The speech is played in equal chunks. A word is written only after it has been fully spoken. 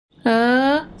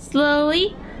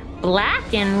Slowly.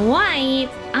 Black and white?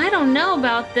 I don't know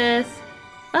about this.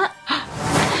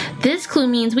 This clue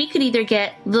means we could either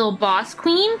get Little Boss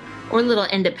Queen or Little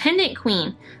Independent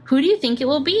Queen. Who do you think it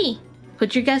will be?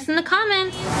 Put your guess in the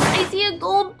comments. I see a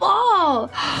gold ball.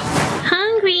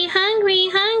 Hungry, hungry,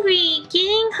 hungry.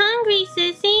 Getting hungry,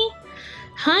 sissy.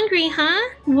 Hungry, huh?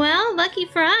 Well, lucky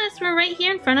for us, we're right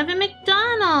here in front of a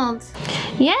McDonald's.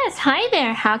 Yes, hi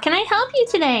there. How can I help you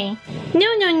today?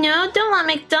 No, don't want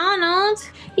McDonald's.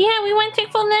 Yeah, we want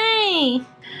Chick-Fil-A.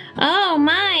 Oh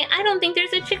my, I don't think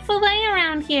there's a Chick-Fil-A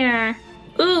around here.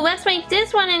 Ooh, let's make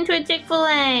this one into a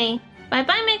Chick-Fil-A.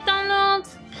 Bye-bye,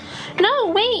 McDonald's. No,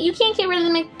 wait, you can't get rid of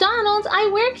the McDonald's. I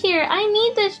work here. I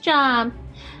need this job.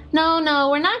 No,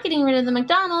 we're not getting rid of the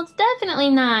McDonald's. Definitely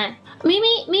not. Maybe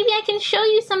I can show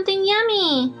you something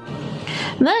yummy.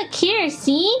 Look here,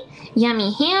 see?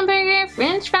 Yummy hamburger,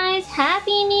 french fries,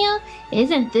 Happy Meal.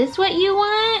 Isn't this what you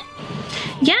want?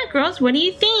 Yeah, girls, what do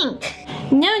you think?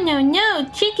 No,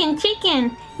 chicken.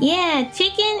 Yeah,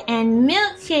 chicken and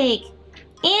milkshake.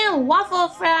 And waffle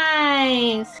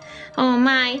fries. Oh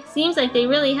my, seems like they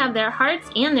really have their hearts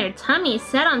and their tummies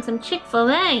set on some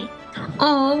Chick-fil-A.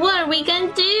 Oh, what are we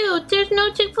gonna do? There's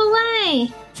no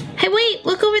Chick-fil-A. Hey, wait,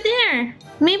 look over there.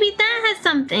 Maybe that has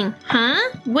something. Huh?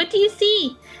 What do you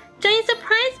see? Giant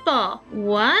surprise ball.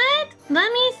 What?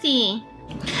 Let me see.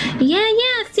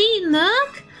 Yeah, see,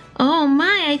 look. Oh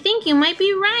my, I think you might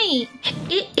be right.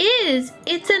 It is.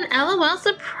 It's an LOL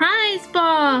surprise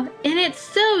ball. And it's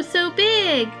so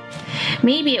big.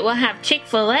 Maybe it will have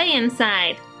Chick-fil-A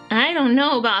inside. I don't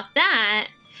know about that.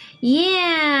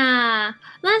 Yeah.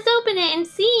 Let's open it and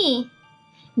see.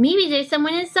 Maybe there's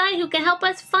someone inside who can help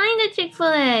us find a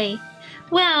Chick-fil-A.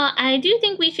 Well, I do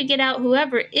think we should get out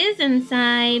whoever is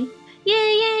inside.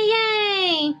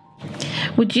 Yay!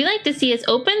 Would you like to see us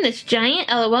open this giant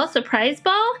LOL surprise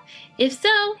ball? If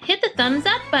so, hit the thumbs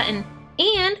up button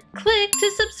and click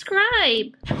to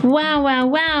subscribe.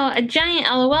 Wow, a giant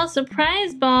LOL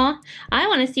surprise ball. I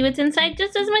want to see what's inside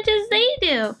just as much as they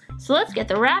do. So let's get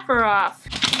the wrapper off.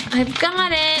 I've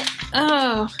got it.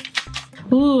 Oh.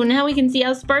 Ooh, now we can see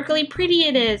how sparkly pretty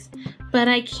it is. But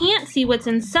I can't see what's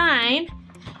inside.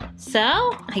 So,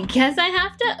 I guess I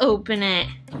have to open it.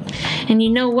 And you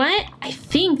know what? I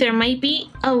think there might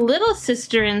be a little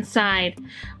sister inside.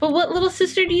 But what little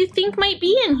sister do you think might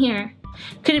be in here?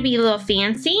 Could it be Little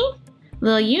Fancy,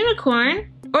 Little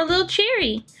Unicorn, or Little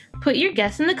Cherry? Put your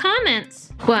guess in the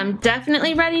comments. Well, I'm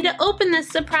definitely ready to open this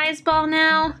surprise ball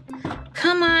now.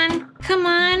 Come on.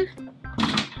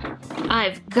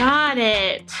 I've got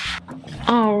it.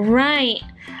 All right.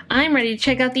 I'm ready to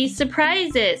check out these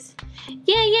surprises.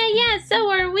 Yeah, so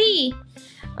are we.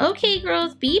 Okay,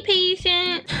 girls, be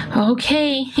patient.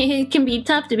 Okay, it can be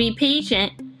tough to be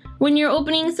patient when you're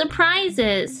opening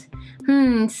surprises.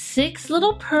 6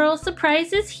 little pearl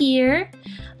surprises here.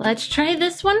 Let's try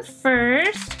this one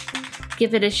first.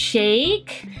 Give it a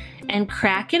shake and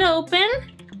crack it open.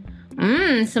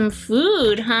 Some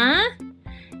food, huh?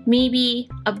 Maybe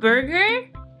a burger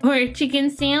or a chicken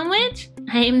sandwich?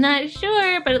 I am not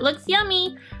sure, but it looks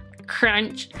yummy.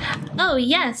 Crunch. Oh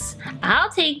yes, I'll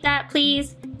take that,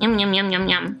 please.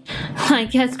 Yum. I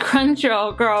guess Crunch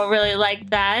Girl really liked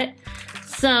that.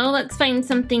 So let's find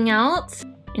something else.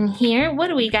 And here, what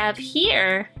do we got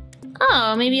here?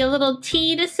 Oh, maybe a little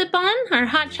tea to sip on or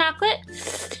hot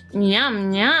chocolate.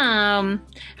 Yum.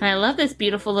 I love this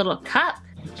beautiful little cup.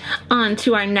 On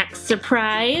to our next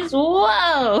surprise.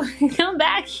 Whoa, come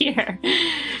back here.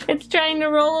 It's trying to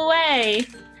roll away.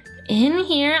 In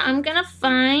here, I'm gonna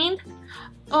find,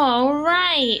 all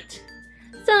right,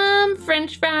 some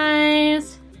french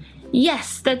fries.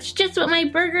 Yes, that's just what my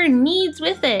burger needs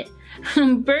with it.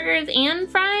 Burgers and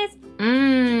fries?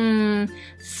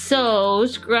 So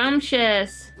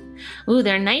scrumptious. Ooh,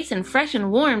 they're nice and fresh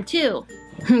and warm too.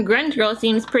 Grunge Girl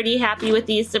seems pretty happy with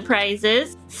these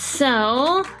surprises.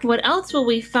 So, what else will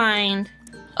we find?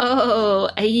 Oh,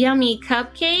 a yummy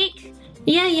cupcake?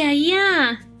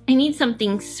 Yeah. I need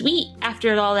something sweet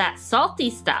after all that salty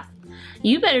stuff.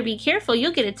 You better be careful,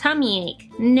 you'll get a tummy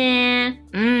ache. Nah.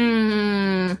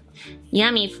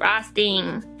 Yummy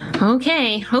frosting.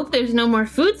 Okay, hope there's no more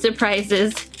food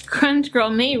surprises. Crunch Girl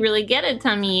may really get a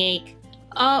tummy ache.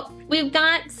 Oh, we've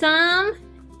got some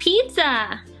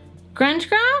pizza. Grunge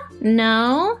Girl?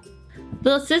 No.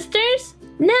 Little sisters?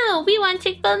 No, we want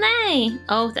Chick-fil-A.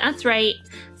 Oh, that's right.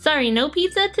 Sorry, no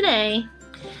pizza today.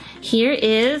 Here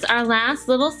is our last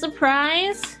little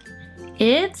surprise.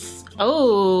 It's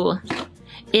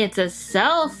a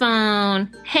cell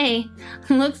phone. Hey,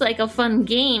 looks like a fun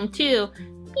game too.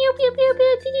 Pew, pew, pew,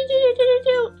 pew, pew, pew, pew, pew,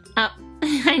 pew. Oh,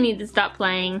 I need to stop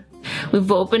playing.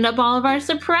 We've opened up all of our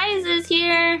surprises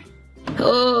here.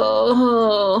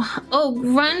 Oh,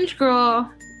 Grunge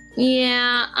Girl.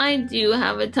 Yeah, I do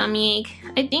have a tummy ache.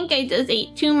 I think I just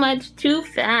ate too much too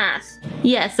fast.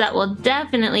 Yes, that will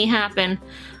definitely happen.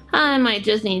 I might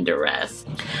just need to rest.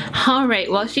 Alright,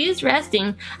 while she's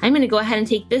resting, I'm gonna go ahead and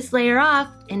take this layer off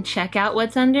and check out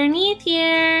what's underneath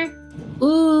here.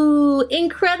 Ooh,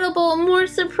 incredible, more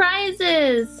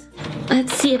surprises.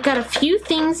 Let's see, I've got a few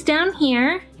things down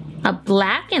here. A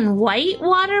black and white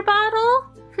water bottle?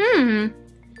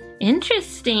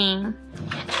 Interesting.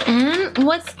 And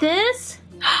what's this?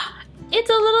 It's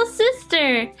a little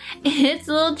sister. It's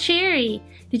little Cherry.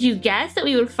 Did you guess that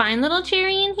we would find little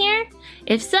Cherry in here?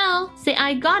 If so, say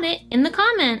I got it in the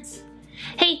comments.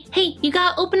 Hey, you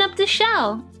gotta open up the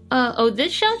shell.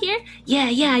 This shell here?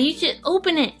 Yeah, you should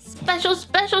open it. Special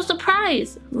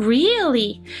surprise.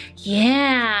 Really?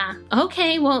 Yeah.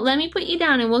 Okay, well, let me put you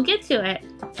down and we'll get to it.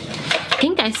 I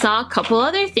think I saw a couple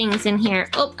other things in here.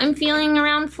 Oh, I'm feeling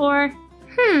around for,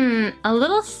 a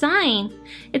little sign.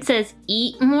 It says,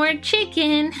 eat more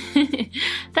chicken.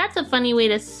 That's a funny way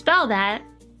to spell that.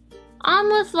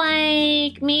 Almost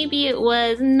like maybe it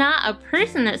was not a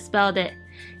person that spelled it.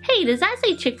 Hey, does that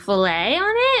say Chick-Fil-A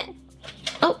on it?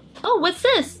 Oh, what's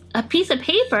this? A piece of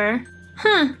paper?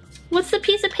 What's the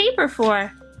piece of paper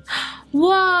for?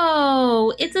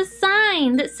 Whoa, it's a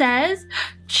sign that says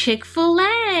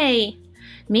Chick-Fil-A.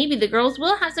 Maybe the girls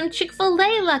will have some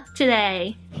Chick-Fil-A luck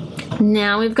today.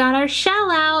 Now we've got our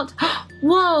shell out.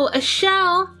 Whoa, a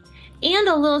shell and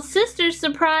a little sister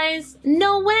surprise.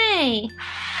 No way.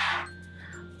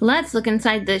 Let's look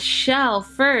inside this shell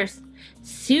first.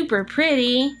 Super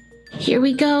pretty. Here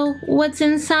we go. What's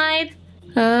inside?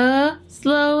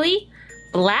 Slowly.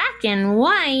 Black and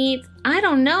white. I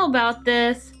don't know about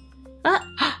this.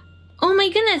 Oh my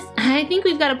goodness. I think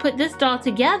we've got to put this doll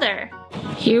together.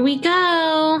 Here we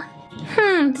go.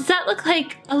 Does that look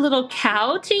like a little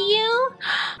cow to you?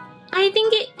 I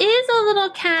think it is a little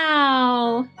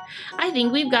cow. I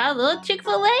think we've got a little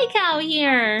Chick-fil-A cow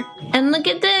here. And look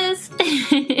at this.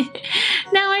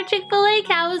 Now our Chick-fil-A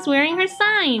cow is wearing her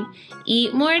sign.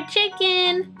 Eat more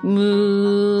chicken.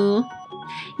 Moo.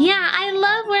 Yeah, I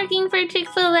love working for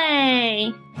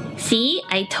Chick-fil-A. See,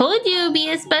 I told you it would be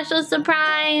a special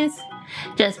surprise.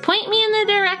 Just point me in the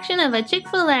direction of a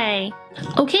Chick-fil-A.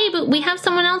 Okay, but we have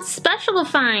someone else special to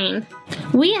find.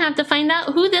 We have to find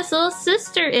out who this little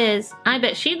sister is. I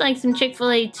bet she'd like some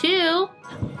Chick-fil-A too.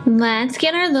 Let's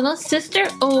get our little sister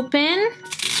open.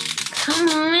 Come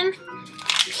on.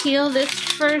 Peel this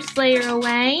first layer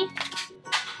away.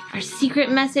 Our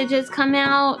secret message has come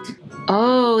out.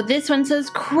 Oh, this one says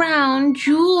Crown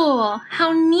Jewel.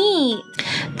 How neat.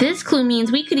 This clue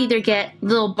means we could either get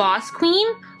Little Boss Queen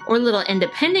or Little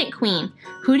Independent Queen.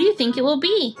 Who do you think it will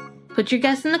be? Put your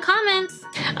guess in the comments.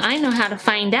 I know how to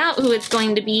find out who it's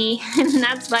going to be, and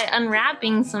that's by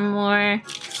unwrapping some more.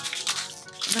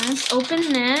 Let's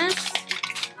open this.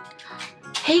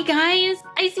 Hey guys,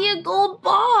 I see a gold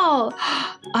ball.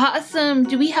 Awesome.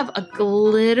 Do we have a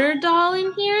glitter doll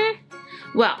in here?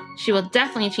 Well, she will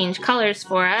definitely change colors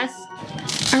for us.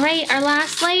 All right, our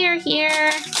last layer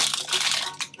here.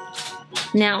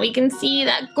 Now we can see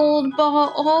that gold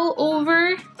ball all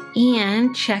over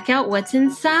and check out what's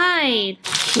inside.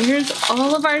 Here's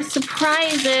all of our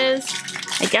surprises.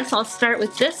 I guess I'll start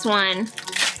with this one.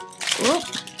 Whoop.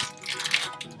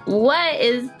 What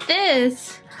is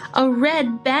this? A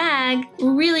red bag.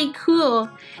 Really cool.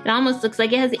 It almost looks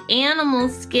like it has animal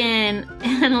skin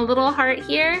and a little heart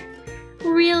here.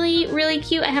 Really, really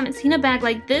cute. I haven't seen a bag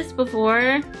like this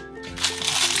before.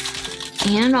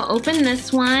 And I'll open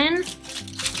this one.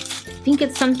 I think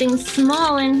it's something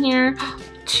small in here.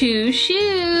 2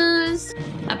 shoes.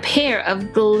 A pair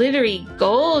of glittery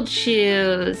gold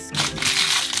shoes.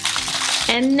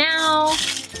 And now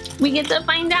we get to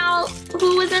find out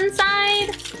who was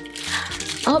inside.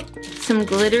 Oh, some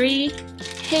glittery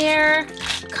hair.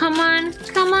 Come on,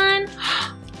 come on.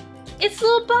 It's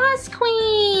Little Boss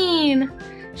Queen.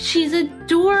 She's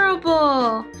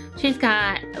adorable. She's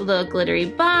got little glittery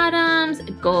bottoms,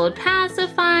 a gold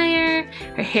pacifier.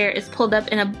 Her hair is pulled up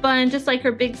in a bun just like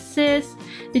her big sis.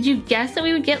 Did you guess that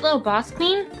we would get Little Boss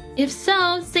Queen? If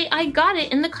so, say I got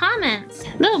it in the comments.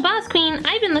 Little Boss Queen,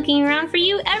 I've been looking around for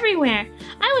you everywhere.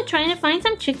 I was trying to find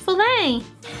some Chick-fil-A.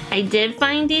 I did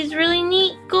find these really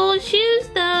neat gold shoes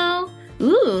though.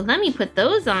 Ooh, let me put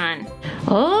those on.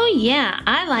 Oh yeah,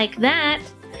 I like that.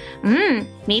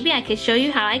 Maybe I could show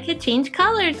you how I could change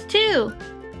colors too.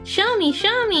 Show me,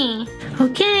 show me.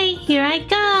 Okay, here I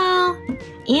go.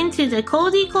 Into the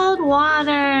coldy cold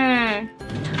water.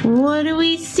 What do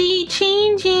we see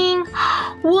changing?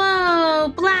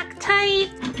 Whoa, black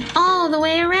tight all the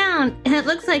way around. And it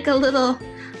looks like a little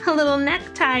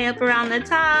necktie up around the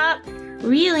top.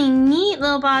 Really neat,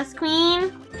 little boss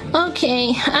queen.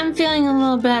 Okay, I'm feeling a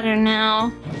little better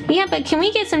now. Yeah, but can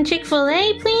we get some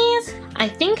Chick-Fil-A, please? I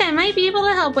think I might be able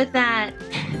to help with that.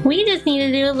 We just need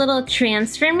to do a little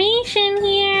transformation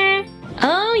here.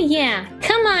 Oh yeah,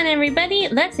 come on everybody,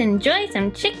 let's enjoy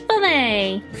some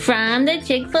Chick-Fil-A from the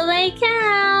Chick-Fil-A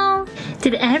cow.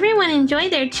 Did everyone enjoy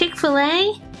their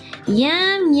Chick-Fil-A?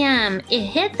 Yum yum, it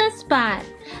hit the spot.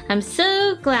 I'm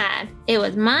so glad. It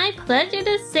was my pleasure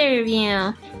to serve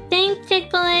you. Thanks,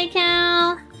 Chick-Fil-A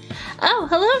cow. Oh,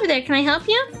 hello over there, can I help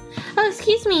you? Oh,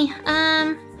 excuse me,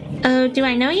 oh, do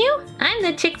I know you? I'm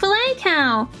the Chick-Fil-A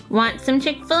cow. Want some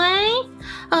Chick-Fil-A?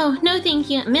 Oh, no thank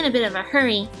you, I'm in a bit of a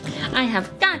hurry. I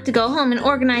have got to go home and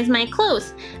organize my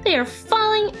clothes. They are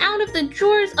falling out of the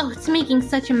drawers. Oh, it's making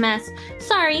such a mess.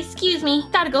 Sorry, excuse me,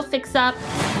 gotta go fix up.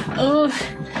 Oh,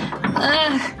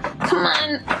 come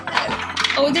on.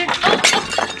 Oh,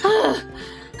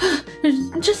 there's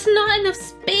just not enough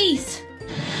space.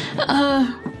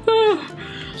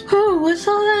 What's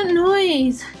all that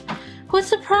noise? What's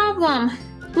the problem?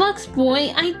 Lux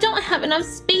boy, I don't have enough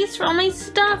space for all my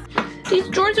stuff. These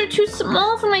drawers are too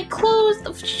small for my clothes.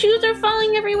 The shoes are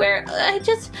falling everywhere.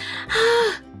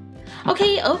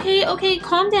 Okay,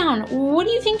 calm down. What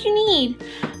do you think you need?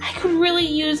 I could really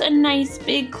use a nice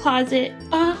big closet.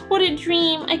 What a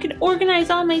dream. I could organize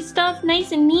all my stuff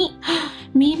nice and neat.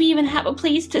 Maybe even have a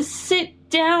place to sit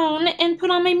down and put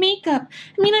on my makeup.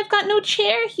 I mean, I've got no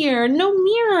chair here, no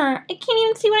mirror. I can't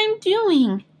even see what I'm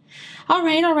doing. All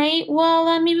right.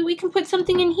 Well, maybe we can put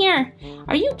something in here.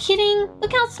 Are you kidding?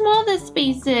 Look how small this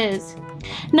space is.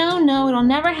 No, it'll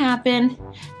never happen.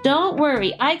 Don't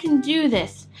worry, I can do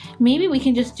this. Maybe we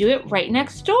can just do it right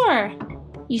next door.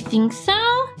 You think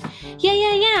so?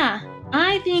 Yeah.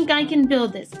 I think I can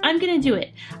build this. I'm gonna do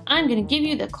it. I'm gonna give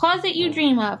you the closet you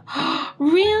dream of.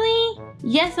 Really?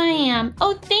 Yes, I am.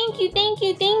 Oh, thank you.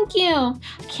 I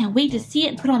can't wait to see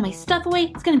it and put all my stuff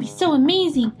away. It's gonna be so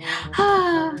amazing.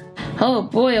 Oh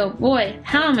boy,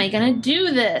 how am I gonna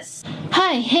do this?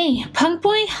 Hey, punk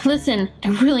boy, listen, I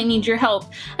really need your help.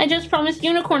 I just promised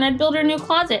Unicorn I'd build her a new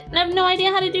closet, and I have no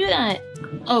idea how to do that.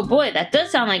 Oh boy, that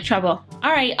does sound like trouble.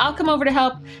 Alright, I'll come over to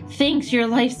help. Thanks, you're a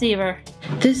lifesaver.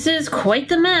 This is quite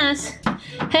the mess.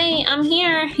 Hey, I'm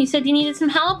here. You said you needed some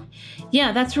help?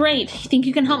 Yeah, that's right. You think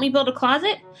you can help me build a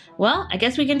closet? Well, I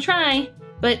guess we can try.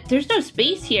 But there's no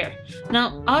space here.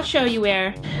 No, I'll show you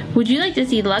where. Would you like to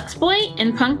see Lux Boy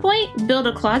and Punk Boy build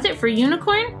a closet for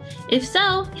Unicorn? If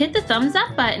so, hit the thumbs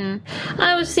up button.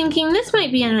 I was thinking this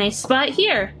might be a nice spot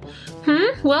here.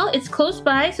 Well, it's close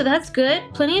by, so that's good.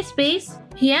 Plenty of space.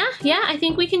 Yeah, I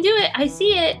think we can do it. I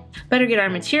see it. Better get our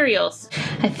materials.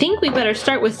 I think we better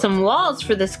start with some walls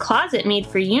for this closet made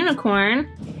for Unicorn.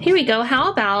 Here we go.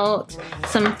 How about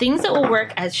some things that will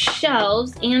work as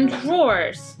shelves and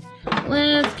drawers?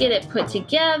 Let's get it put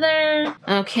together.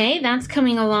 Okay, that's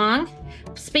coming along.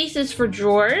 Spaces for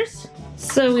drawers.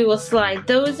 So we will slide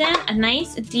those in. A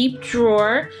nice deep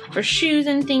drawer for shoes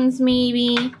and things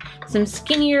maybe. Some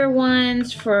skinnier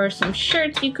ones for some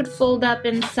shirts you could fold up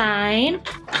inside.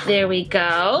 There we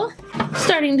go.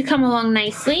 Starting to come along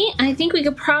nicely. I think we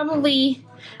could probably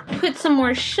put some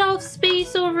more shelf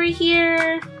space over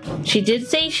here. She did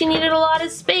say she needed a lot of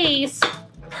space.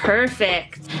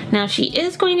 Perfect. Now she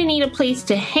is going to need a place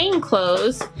to hang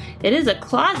clothes. It is a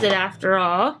closet after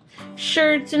all.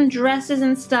 Shirts and dresses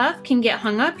and stuff can get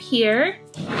hung up here.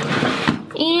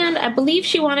 And I believe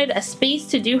she wanted a space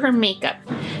to do her makeup.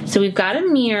 So we've got a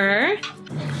mirror.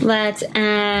 Let's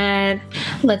add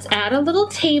a little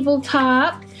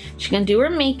tabletop. She's gonna do her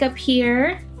makeup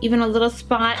here. Even a little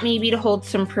spot maybe to hold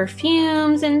some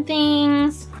perfumes and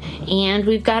things. And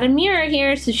we've got a mirror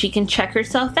here so she can check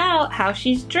herself out, how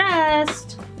she's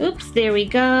dressed. Oops, there we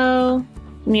go.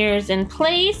 Mirror's in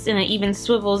place and it even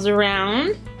swivels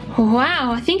around.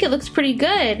 Wow, I think it looks pretty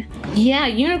good. Yeah,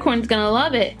 Unicorn's gonna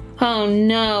love it. Oh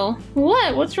no.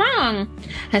 What? What's wrong?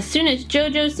 As soon as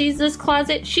JoJo sees this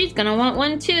closet, she's gonna want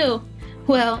one too.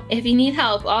 Well, if you need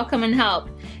help, I'll come and help.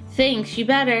 Thanks, you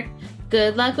better.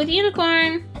 Good luck with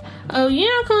Unicorn. Oh,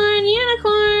 Unicorn!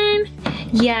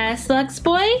 Yes, Lux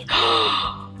Boy?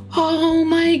 Oh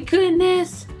my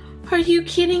goodness! Are you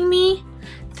kidding me?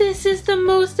 This is the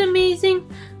most amazing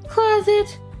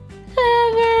closet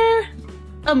ever!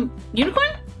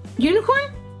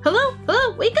 Unicorn? Hello?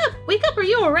 Wake up, are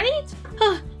you alright?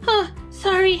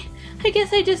 Sorry. I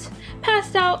guess I just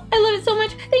passed out. I love it so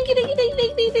much. Thank you.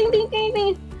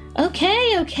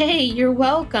 Okay, you're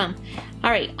welcome.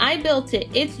 Alright, I built it.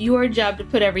 It's your job to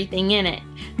put everything in it.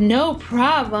 No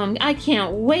problem. I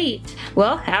can't wait.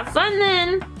 Well, have fun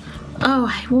then. Oh,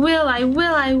 I will.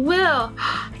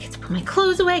 I get to put my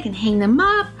clothes away. I can hang them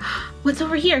up. What's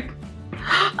over here?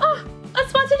 Oh, a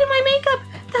spot to do my makeup.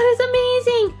 That is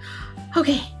amazing.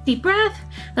 Okay, deep breath.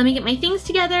 Let me get my things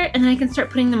together and then I can start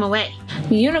putting them away.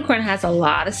 The unicorn has a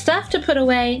lot of stuff to put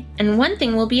away, and one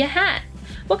thing will be a hat.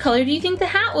 What color do you think the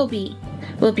hat will be?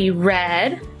 Will it be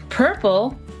red,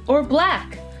 purple, or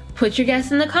black? Put your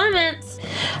guess in the comments.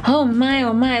 Oh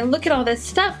my, look at all this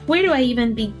stuff. Where do I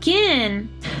even begin?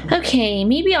 Okay,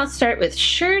 maybe I'll start with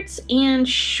shirts and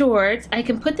shorts. I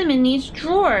can put them in these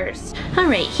drawers. All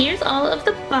right, here's all of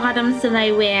the bottoms that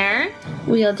I wear.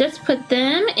 We'll just put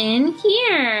them in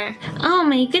here. Oh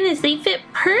my goodness, they fit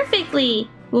perfectly.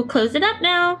 We'll close it up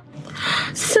now.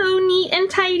 So neat and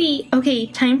tidy. Okay,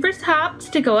 time for tops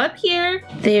to go up here.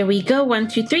 There we go, 1,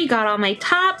 2, 3, got all my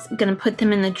tops. I'm gonna put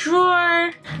them in the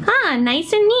drawer. Ah,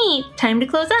 nice and neat. Time to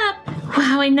close up.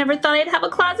 Wow, I never thought I'd have a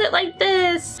closet like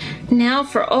this. Now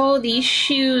for all these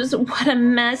shoes. What a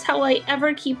mess. How will I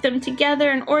ever keep them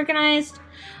together and organized?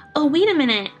 Oh, wait a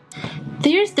minute.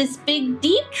 There's this big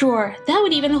deep drawer. That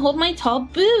would even hold my tall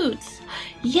boots.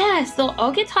 Yes, they'll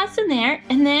all get tossed in there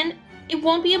and then it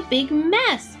won't be a big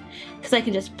mess because I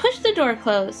can just push the door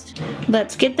closed.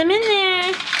 Let's get them in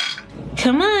there.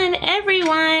 Come on,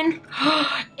 everyone.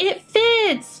 It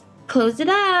fits. Close it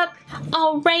up.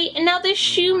 All right, and now the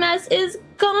shoe mess is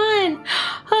gone.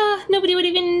 Nobody would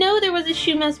even know there was a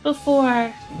shoe mess before.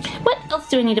 What else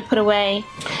do I need to put away?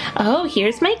 Oh,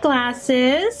 here's my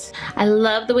glasses. I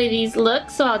love the way these look,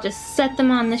 so I'll just set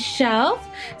them on the shelf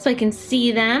so I can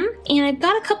see them. And I've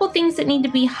got a couple things that need to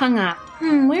be hung up.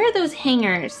 Where are those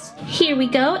hangers? Here we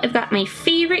go. I've got my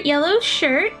favorite yellow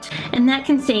shirt, and that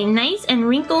can stay nice and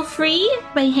wrinkle-free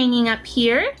by hanging up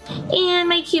here. And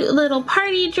my cute little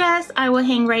party dress, I will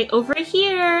hang right over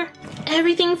here.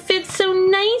 Everything fits so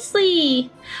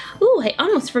nicely. Ooh, I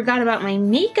almost forgot about my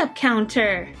makeup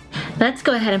counter. Let's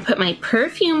go ahead and put my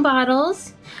perfume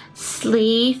bottles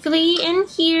safely in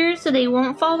here so they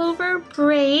won't fall over or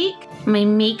break. My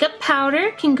makeup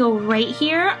powder can go right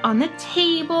here on the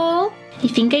table. I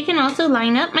think I can also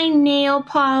line up my nail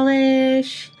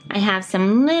polish. I have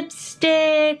some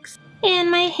lipsticks and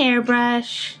my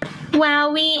hairbrush.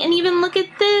 Wowie, and even look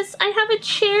at this. I have a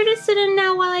chair to sit in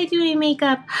now while I do my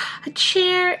makeup. A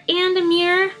chair and a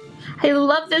mirror. I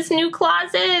love this new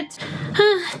closet.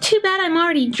 Too bad I'm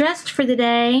already dressed for the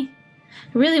day.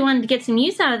 I really wanted to get some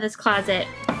use out of this closet.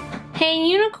 Hey,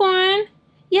 unicorn.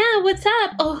 Yeah, what's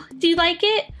up? Oh, do you like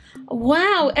it?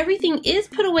 Wow, everything is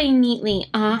put away neatly.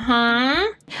 Uh-huh.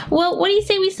 Well, what do you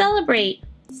say we celebrate?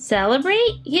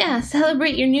 Celebrate? Yeah,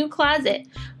 celebrate your new closet.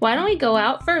 Why don't we go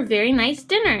out for a very nice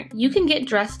dinner? You can get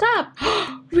dressed up.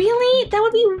 Really? That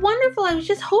would be wonderful. I was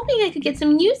just hoping I could get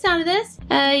some use out of this.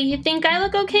 You think I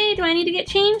look okay? Do I need to get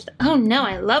changed? Oh no,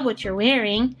 I love what you're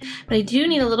wearing. But I do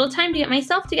need a little time to get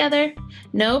myself together.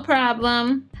 No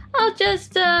problem. I'll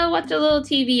just watch a little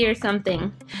TV or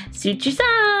something. Suit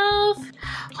yourself.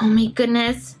 Oh my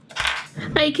goodness.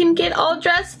 I can get all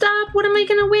dressed up. What am I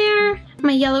gonna wear?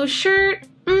 My yellow shirt?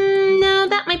 No,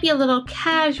 that might be a little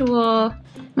casual.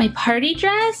 My party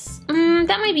dress?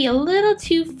 That might be a little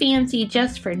too fancy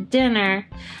just for dinner.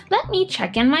 Let me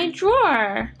check in my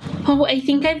drawer. Oh, I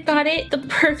think I've got it. The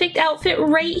perfect outfit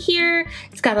right here.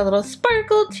 It's got a little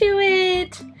sparkle to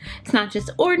it. It's not just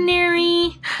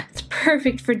ordinary. It's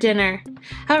perfect for dinner.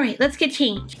 All right, let's get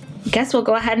changed. Guess we'll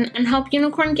go ahead and help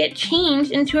Unicorn get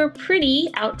changed into her pretty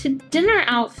out to dinner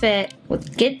outfit. Let's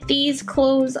get these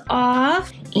clothes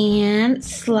off and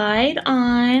slide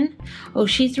on. Oh,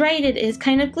 she's right, it is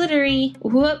kind of glittery.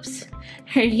 Whoops,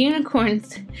 her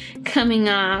unicorn's coming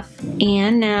off.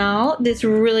 And now this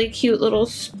really cute little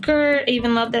skirt. I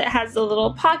even love that it has the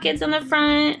little pockets on the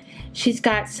front. She's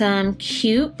got some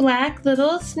cute black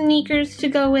little sneakers to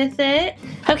go with it.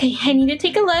 Okay, I need to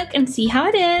take a look and see how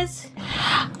it is.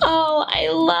 Oh, I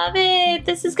love it.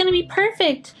 This is gonna be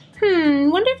perfect.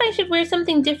 Wonder if I should wear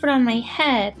something different on my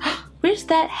head. Where's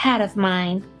that hat of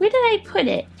mine? Where did I put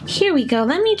it? Here we go,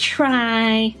 let me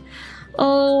try.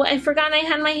 Oh, I forgot I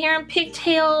had my hair in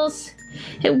pigtails.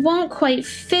 It won't quite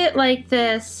fit like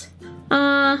this.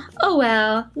 Oh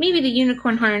well, maybe the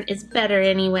unicorn horn is better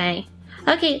anyway.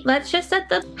 Okay, let's just set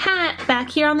the hat back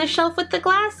here on the shelf with the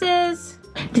glasses.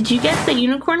 Did you guess the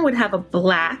unicorn would have a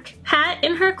black hat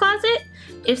in her closet?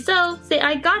 If so, say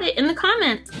I got it in the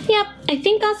comments. Yep, I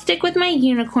think I'll stick with my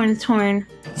unicorn's horn.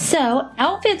 So,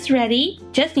 outfit's ready.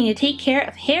 Just need to take care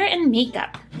of hair and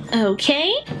makeup.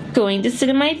 Okay, going to sit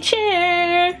in my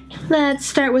chair. Let's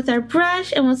start with our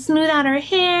brush and we'll smooth out our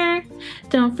hair.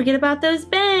 Don't forget about those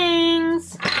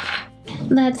bangs.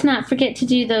 Let's not forget to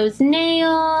do those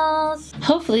nails.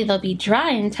 Hopefully they'll be dry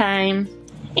in time.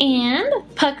 And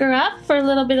pucker up for a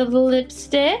little bit of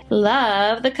lipstick.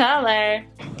 Love the color.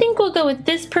 Think we'll go with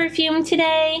this perfume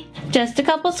today. Just a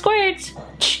couple squirts.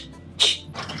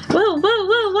 Whoa, whoa,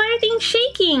 whoa, why are things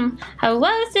shaking? Hello,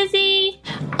 Sissy.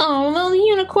 Oh, little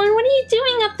unicorn, what are you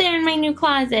doing up there in my new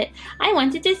closet? I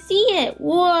wanted to see it.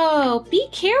 Whoa, be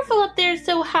careful up there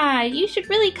so high. You should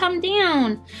really come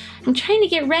down. I'm trying to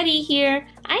get ready here.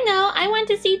 I know, I want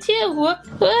to see too. Whoa,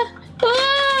 whoa,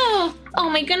 whoa. Oh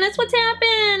my goodness, what's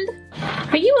happened?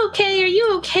 Are you okay? Are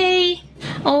you okay?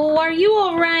 Oh, are you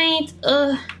all right?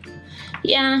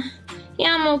 Yeah,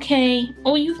 I'm okay.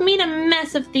 Oh, you've made a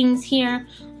mess of things here.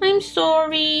 I'm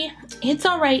sorry. It's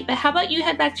all right, but how about you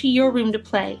head back to your room to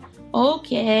play?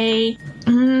 Okay.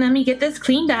 Let me get this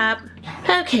cleaned up.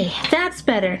 Okay, that's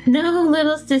better. No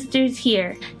little sisters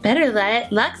here. Better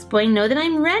let Lux Boy know that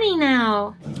I'm ready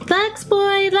now. Lux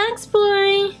Boy, Lux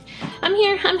Boy. I'm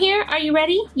here. Are you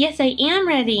ready? Yes, I am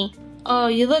ready. Oh,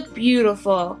 you look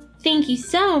beautiful. Thank you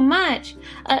so much.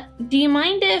 Do you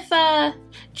mind if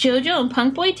Jojo and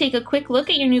Punk Boy take a quick look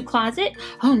at your new closet?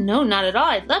 Oh no, not at all.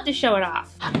 I'd love to show it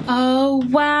off. Oh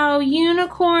wow,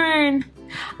 unicorn.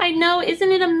 I know,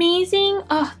 isn't it amazing?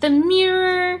 Oh, the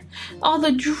mirror, all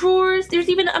the drawers. There's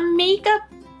even a makeup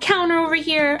counter over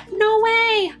here. No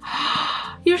way.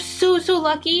 You're so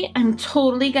lucky. I'm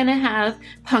totally gonna have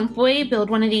Punk Boy build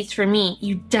one of these for me.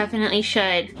 You definitely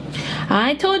should.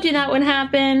 I told you that would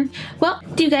happen. Well,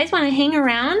 do you guys want to hang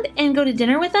around and go to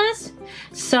dinner with us?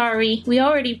 Sorry, we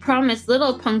already promised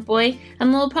little Punk Boy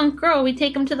and little Punk Girl we'd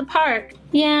take them to the park.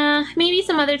 Yeah, maybe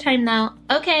some other time though.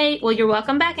 Okay, well you're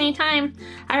welcome back anytime.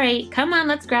 Alright, come on,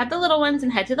 let's grab the little ones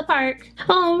and head to the park.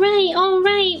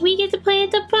 Alright, we get to play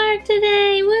at the park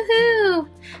today, woohoo!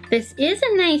 This is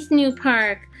a nice new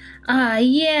park.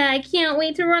 Yeah, I can't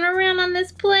wait to run around on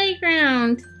this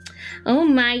playground. Oh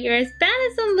my, you're as bad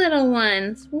as the little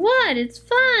ones. What? It's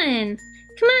fun.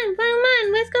 Come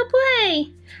on, let's go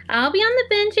play. I'll be on the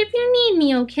bench if you need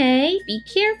me, okay? Be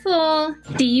careful.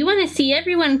 Do you want to see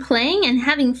everyone playing and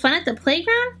having fun at the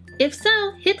playground? If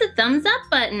so, hit the thumbs up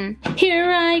button.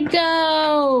 Here I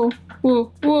go.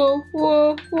 Whoa, whoa,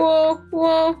 whoa, whoa,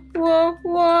 whoa, whoa,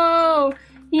 whoa.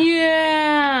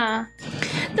 Yeah.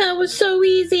 That was so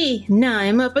easy. Now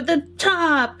I'm up at the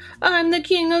top. I'm the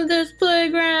king of this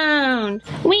playground.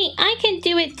 Wait, I can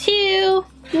do it too.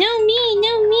 No me.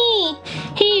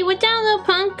 Hey, watch out, little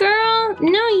punk girl.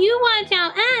 No, you watch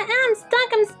out. I'm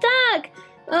stuck.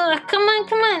 Come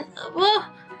on.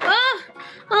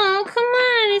 Oh, come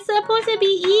on. It's supposed to be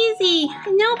easy.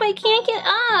 Nope, I can't get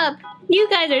up. You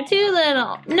guys are too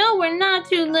little. No, we're not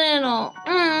too little.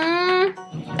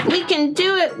 We can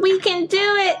do it.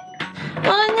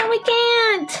 Oh, no, we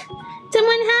can't.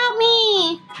 Someone help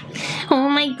me. Oh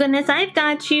my goodness, I've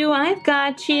got you.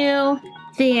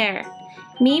 There.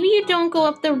 Maybe you don't go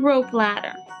up the rope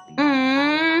ladder.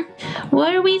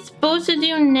 What are we supposed to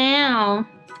do now?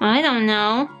 I don't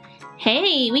know.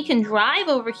 Hey, we can drive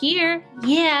over here.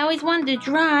 Yeah, I always wanted to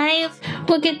drive.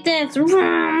 Look at this. Vroom.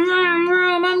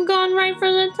 I'm going right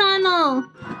for the tunnel.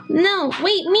 No,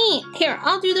 wait, me. Here,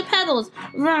 I'll do the pedals.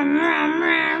 Vroom.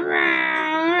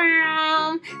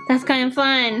 That's kind of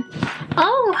fun.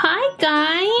 Oh, hi,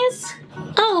 guys.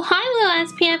 Oh, hi, little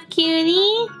SPF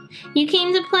cutie. You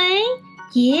came to play?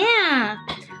 Yeah.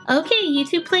 Okay, you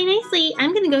two play nicely.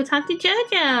 I'm gonna go talk to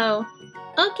Jojo.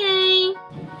 Okay.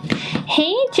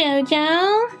 Hey,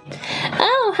 Jojo.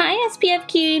 Oh, hi, SPF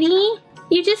cutie.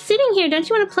 You're just sitting here. Don't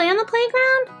you want to play on the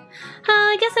playground?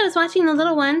 I guess I was watching the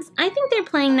little ones. I think they're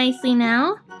playing nicely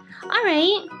now. All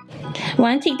right.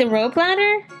 Want to take the rope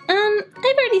ladder? I've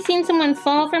already seen someone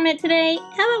fall from it today.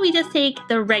 How about we just take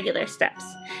the regular steps?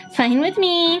 Fine with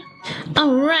me.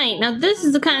 All right, now this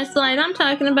is the kind of slide I'm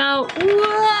talking about.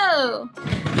 Whoa!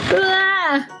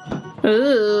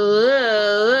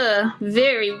 Ooh,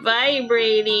 very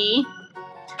vibraty.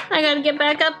 I gotta get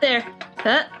back up there.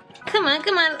 Come on.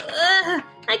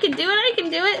 I can do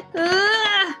it.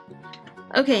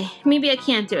 Okay, maybe I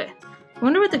can't do it. I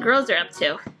wonder what the girls are up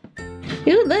to.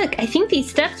 Ooh, look, I think these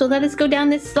steps will let us go down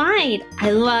this slide.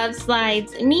 I love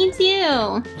slides. Me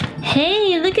too.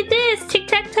 Hey, look at this.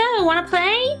 Tic-tac-toe. Wanna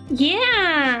play?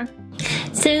 Yeah.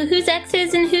 So who's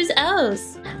X's and who's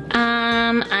O's?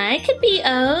 I could be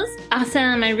O's.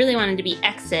 Awesome, I really wanted to be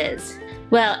X's.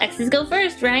 Well, X's go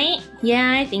first, right?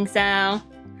 Yeah, I think so.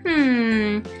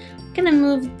 Gonna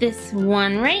move this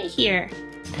one right here.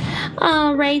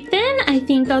 Alright then, I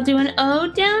think I'll do an O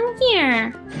down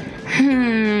here.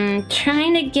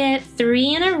 trying to get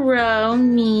 3 in a row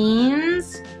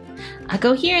means I'll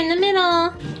go here in the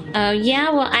middle. Oh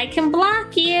yeah, well I can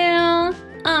block you.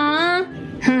 Aw.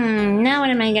 Now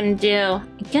what am I gonna do?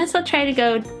 I guess I'll try to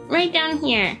go right down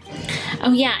here.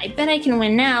 Oh yeah, I bet I can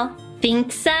win now.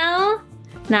 Think so?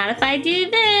 Not if I do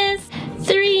this.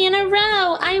 3 in a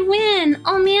row, I win.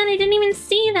 Oh man, I didn't even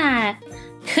see that.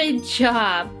 Good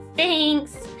job,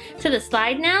 thanks. To the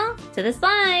slide now, to the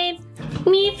slide.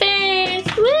 Me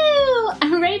first, woo!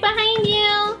 I'm right behind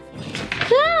you.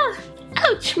 Ah,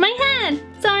 ouch, my head,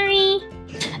 sorry.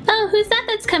 Oh, who's that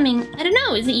that's coming? I don't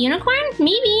know, is it Unicorn?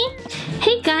 Maybe.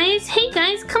 Hey guys,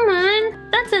 come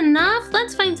on. That's enough,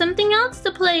 let's find something else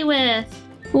to play with.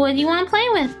 What do you want to play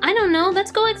with? I don't know,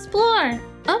 let's go explore.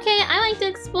 Okay, I like to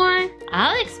explore.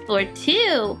 I'll explore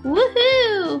too.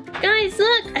 Woohoo! Guys,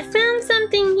 look, I found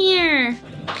something here.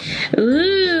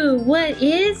 Ooh, what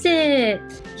is it?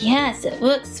 Yes, it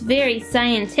looks very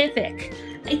scientific.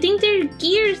 I think they're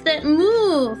gears that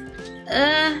move.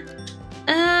 I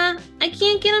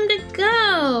can't get them to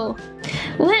go.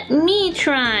 Let me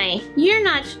try. You're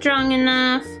not strong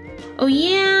enough. Oh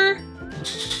yeah?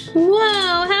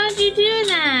 Whoa, how'd you do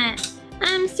that?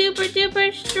 I'm super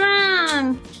duper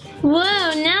strong.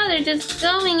 Whoa, now they're just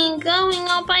going and going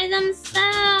all by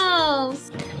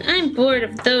themselves. I'm bored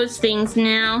of those things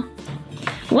now.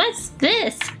 What's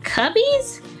this?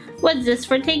 Cubbies? What's this,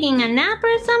 for taking a nap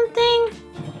or something?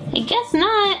 I guess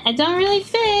not. I don't really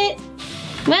fit.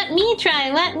 Let me try.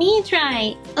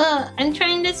 I'm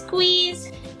trying to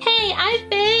squeeze. Hey, I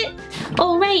fit.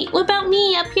 Oh right, what about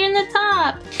me up here in the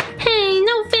top? Hey,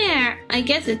 no fair. I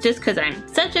guess it's just because I'm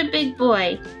such a big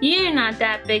boy. You're not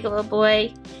that big of a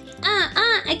boy.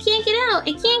 I can't get out.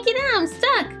 I'm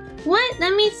stuck. What?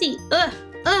 Let me see.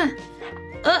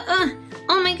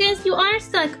 Oh my goodness, you are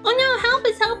stuck. Oh no, help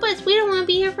us. We don't want to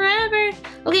be here forever.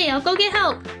 Okay, I'll go get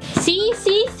help. See?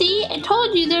 I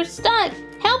told you they're stuck.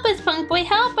 Help us, punk boy,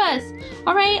 help us.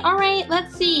 All right,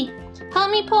 let's see. Help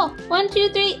me pull. 1, 2,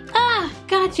 3. Ah,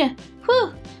 gotcha.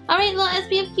 Whew. All right, little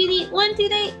SBF cutie. 1, 2,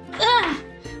 3. Ah.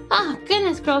 Oh,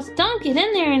 goodness, girls, don't get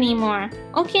in there anymore.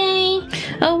 Okay.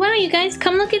 Oh, wow, you guys,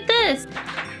 come look at this.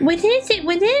 What is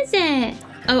it?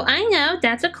 Oh, I know,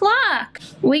 that's a clock.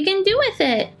 We can do with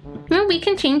it. Well, we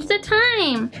can change the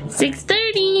time.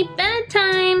 6:30,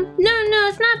 bedtime. No,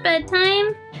 it's not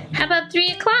bedtime. How about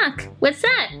 3 o'clock? What's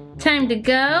that? Time to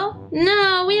go?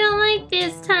 No, we don't like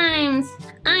these times.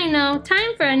 I know,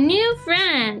 time for a new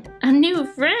friend. A new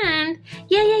friend?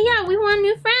 Yeah, we want a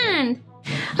new friend.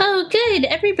 Oh, good,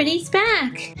 everybody's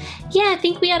back. Yeah,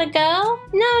 think we ought to go?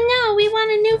 No, we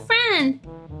want a new friend.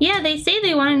 Yeah, they say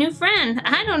they want a new friend.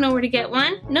 I don't know where to get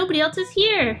one. Nobody else is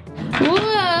here.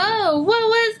 Whoa, what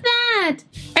was that?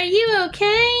 Are you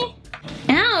okay?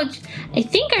 Ouch, I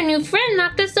think our new friend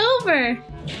knocked us over.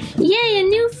 Yay, a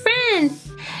new friend.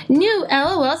 New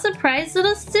LOL Surprise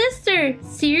Little Sister,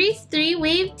 Series 3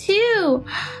 Wave 2.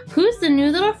 Who's the new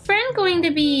little friend going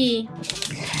to be?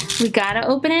 We gotta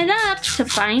open it up to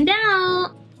find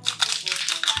out.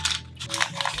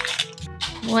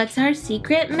 What's our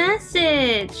secret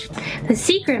message? The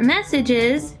secret message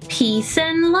is peace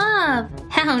and love.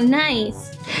 How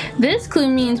nice. This clue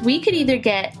means we could either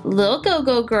get Lil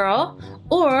Go-Go Girl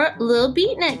or Lil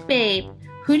Beatnik Babe.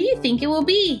 Who do you think it will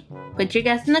be? Put your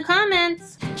guess in the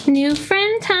comments. New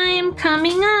friend time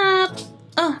coming up.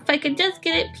 Oh, if I could just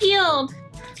get it peeled.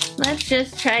 Let's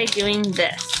just try doing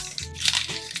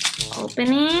this.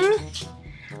 Opening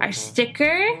our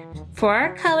sticker for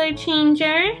our color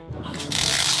changer.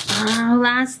 Oh,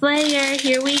 last layer,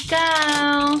 here we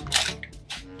go.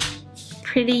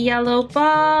 Pretty yellow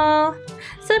ball.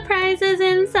 Surprises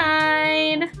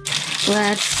inside.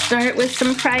 Let's start with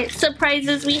some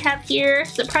surprises we have here.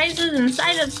 Surprises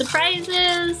inside of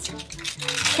surprises.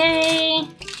 Okay.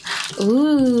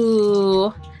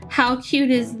 Ooh, how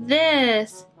cute is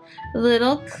this?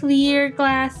 Little clear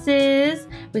glasses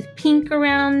with pink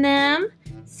around them.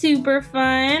 Super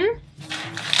fun.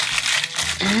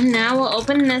 And now we'll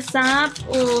open this up.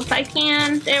 Ooh, if I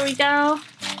can. There we go.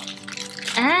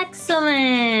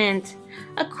 Excellent.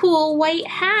 A cool white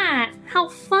hat. How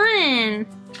fun.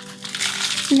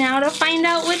 Now to find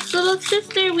out which little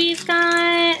sister we've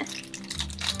got.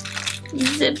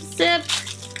 Zip, zip.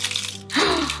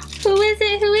 Who is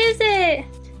it?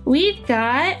 We've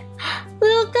got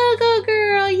Little Go-Go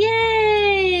Girl.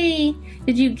 Yay!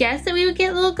 Did you guess that we would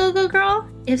get Little Go-Go Girl?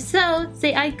 If so,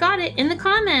 say I got it in the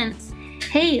comments.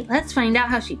 Hey, let's find out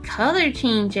how she color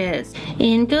changes.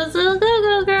 In goes Little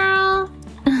Go-Go Girl.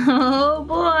 Oh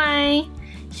boy,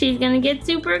 she's gonna get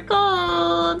super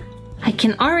cold. I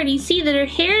can already see that her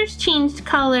hair's changed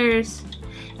colors.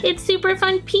 It's Super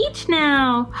Fun Peach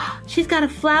now. She's got a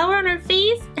flower on her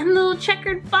face and little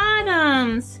checkered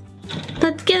bottoms.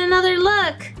 Let's get another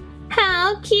look.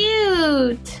 How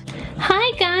cute.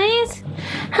 Hi, guys.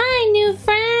 Hi, new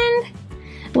friend.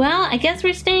 Well, I guess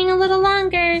we're staying a little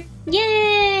longer.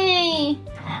 Yay!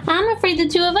 I'm afraid the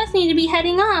two of us need to be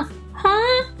heading off.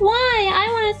 Huh? Why? I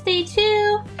want to stay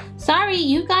too. Sorry,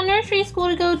 you've got nursery school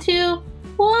to go to.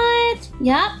 What?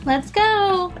 Yup, let's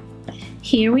go.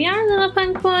 Here we are, little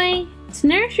punk boy. It's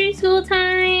nursery school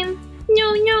time.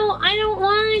 No, I don't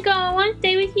want to go. I want to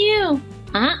stay with you.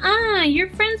 Your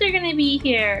friends are going to be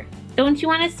here. Don't you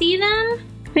want to see them?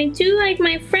 I do like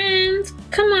my friends.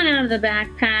 Come on out of the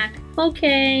backpack.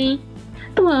 Okay.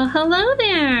 Well, hello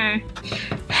there.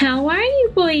 How are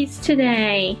you boys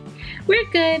today? We're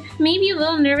good. Maybe a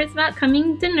little nervous about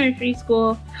coming to nursery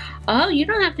school. Oh, you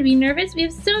don't have to be nervous. We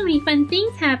have so many fun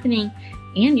things happening.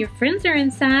 And your friends are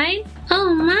inside.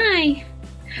 Oh my.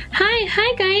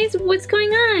 Hi guys. What's going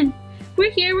on?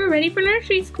 We're here. We're ready for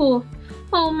nursery school.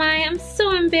 Oh my, I'm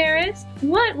so embarrassed.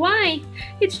 What? Why?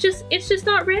 It's just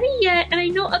not ready yet, and I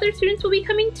know other students will be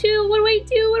coming too. What do I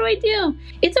do? What do I do?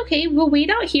 It's okay, we'll wait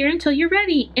out here until you're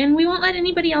ready, and we won't let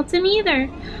anybody else in either.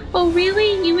 Oh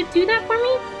really? You would do that for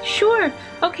me? Sure.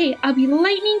 Okay, I'll be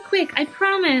lightning quick, I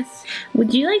promise.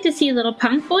 Would you like to see a little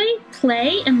punk boy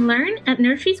play and learn at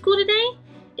nursery school today?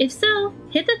 If so,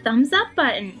 hit the thumbs up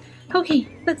button. Okay,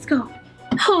 let's go.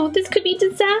 Oh, this could be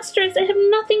disastrous. I have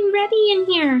nothing ready in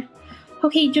here.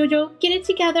 Okay, Jojo, get it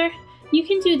together. You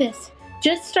can do this.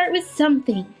 Just start with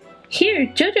something. Here,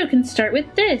 Jojo can start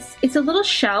with this. It's a little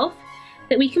shelf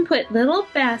that we can put little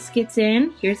baskets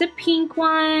in. Here's a pink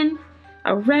one.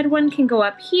 A red one can go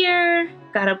up here.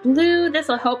 Got a blue. This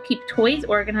will help keep toys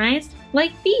organized,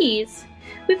 like these.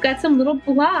 We've got some little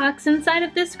blocks inside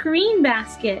of this green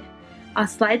basket. I'll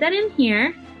slide that in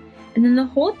here, and then the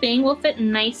whole thing will fit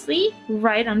nicely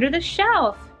right under the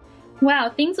shelf. Wow,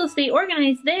 things will stay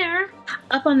organized there.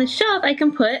 Up on the shelf, I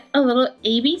can put a little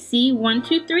ABC 1,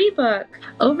 2, 3 book.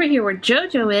 Over here where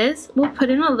Jojo is, we'll put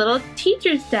in a little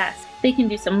teacher's desk. They can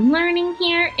do some learning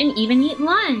here and even eat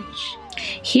lunch.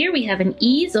 Here we have an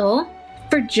easel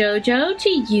for Jojo to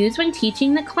use when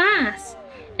teaching the class.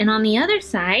 And on the other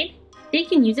side, they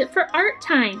can use it for art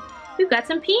time. We've got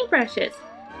some paintbrushes.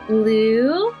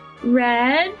 Blue,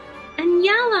 red, and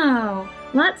yellow.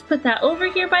 Let's put that over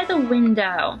here by the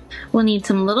window. We'll need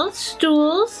some little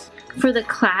stools for the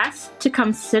class to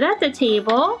come sit at the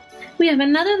table. We have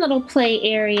another little play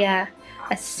area,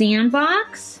 a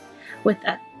sandbox with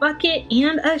a bucket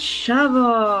and a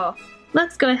shovel.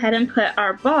 Let's go ahead and put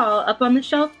our ball up on the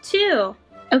shelf too.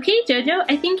 Okay, Jojo,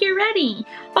 I think you're ready.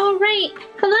 All right,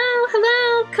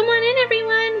 hello, come on in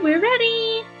everyone, we're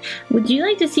ready. Would you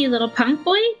like to see a little punk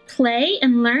boy play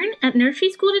and learn at nursery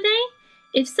school today?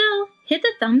 If so, hit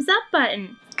the thumbs up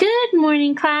button. Good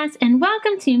morning, class, and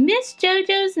welcome to Miss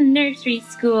Jojo's nursery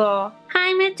school.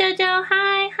 Hi, Miss Jojo.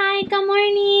 Hi, good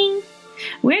morning.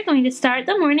 We're going to start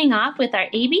the morning off with our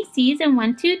ABCs and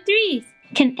 1, 2, 3s.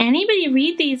 Can anybody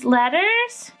read these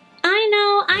letters? I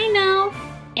know.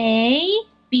 A,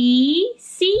 B,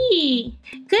 C.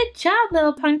 Good job,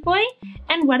 little punk boy.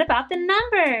 And what about the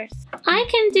numbers? I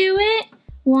can do it.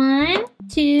 1,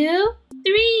 2,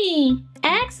 3.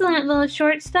 Excellent, little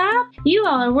shortstop. You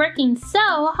all are working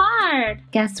so hard.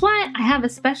 Guess what? I have a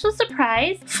special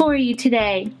surprise for you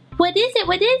today. What is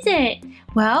it?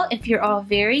 Well, if you're all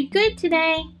very good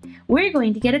today, we're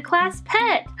going to get a class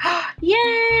pet.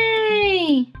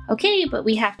 Yay! Okay, but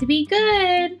we have to be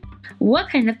good. What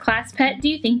kind of class pet do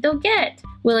you think they'll get?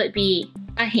 Will it be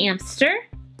a hamster,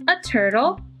 a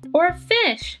turtle, or a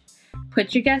fish?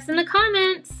 Put your guess in the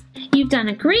comments. You've done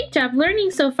a great job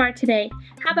learning so far today.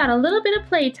 How about a little bit of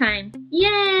playtime?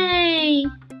 Yay!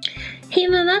 Hey,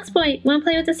 little Lux boy, wanna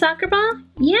play with the soccer ball?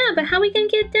 Yeah, but how are we gonna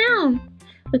get down?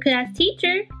 We could ask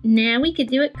teacher. Nah, we could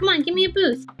do it. Come on, give me a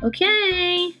boost.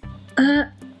 Okay.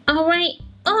 Alright.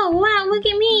 Oh, wow, look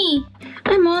at me.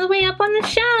 I'm all the way up on the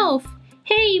shelf.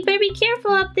 Hey, you better be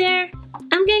careful up there.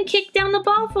 I'm gonna kick down the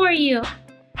ball for you.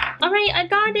 Alright, I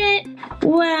got it.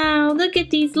 Wow, look at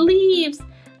these leaves.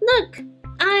 Look,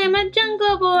 I am a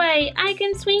jungle boy. I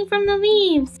can swing from the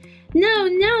leaves. No,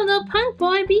 little punk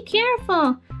boy, be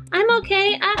careful. I'm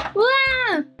okay.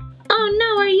 Wow! Oh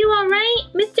no, are you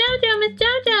alright? Miss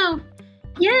Jojo!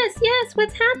 Yes,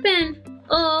 what's happened?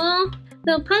 Oh,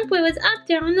 little punk boy was up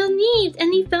there on the leaves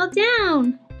and he fell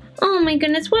down. Oh my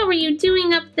goodness, what were you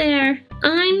doing up there?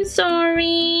 I'm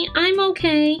sorry. I'm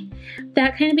okay.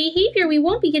 That kind of behavior, we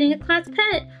won't be getting a class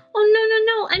pet. Oh,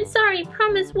 no, I'm sorry.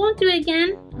 Promise, won't do it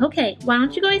again. Okay, why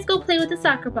don't you guys go play with the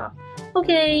soccer ball?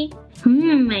 Okay.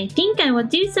 I think I will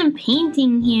do some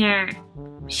painting here.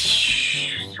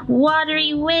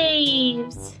 Watery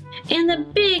waves. And the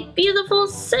big, beautiful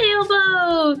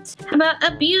sailboat. How about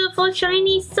a beautiful,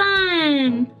 shiny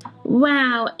sun?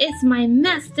 Wow, it's my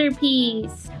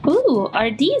masterpiece. Ooh,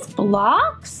 are these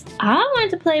blocks? I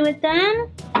want to play with them.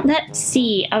 Let's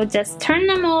see, I'll just turn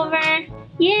them over.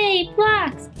 Yay,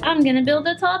 blocks! I'm gonna build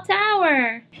a tall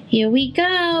tower. Here we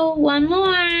go, one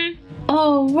more.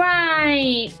 All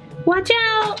right, watch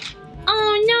out.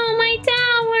 Oh no, my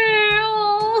tower!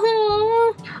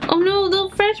 Oh no, little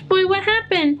fresh boy, what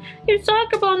happened? Your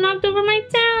soccer ball knocked over my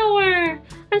tower.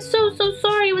 I'm so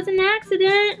sorry, it was an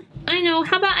accident. I know,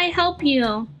 how about I help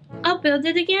you? I'll build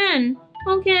it again.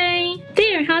 Okay.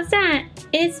 There, how's that?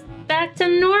 It's back to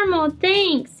normal,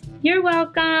 thanks. You're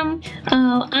welcome.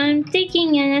 Oh, I'm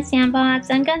digging in a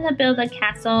sandbox. I'm gonna build a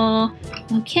castle.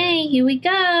 Okay, here we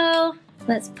go.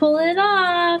 Let's pull it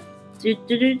off. Do.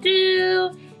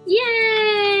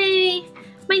 Yay!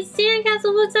 My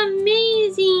sandcastle looks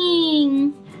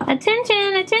amazing.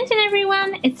 Attention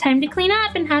everyone. It's time to clean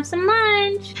up and have some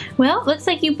lunch. Well, looks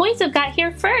like you boys have got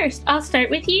here first. I'll start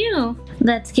with you.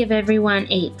 Let's give everyone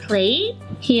a plate.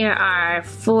 Here are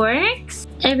forks.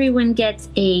 Everyone gets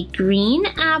a green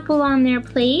apple on their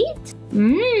plate.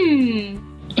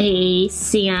 A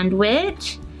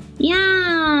sandwich.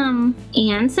 Yum!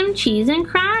 And some cheese and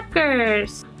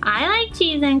crackers. I like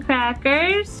cheese and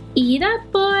crackers. Eat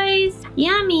up, boys.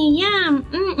 Yummy,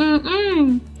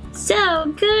 yum. So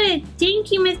good.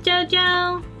 Thank you, Miss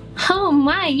Jojo. Oh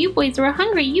my, you boys were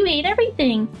hungry. You ate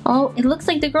everything. Oh, it looks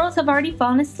like the girls have already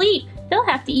fallen asleep. They'll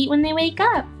have to eat when they wake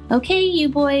up. Okay, you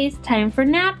boys, time for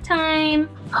nap time.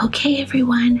 Okay,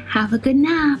 everyone, have a good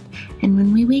nap. And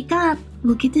when we wake up,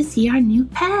 we'll get to see our new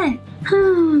pet.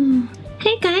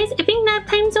 Hey guys, I think nap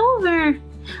time's over.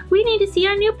 We need to see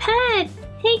our new pet.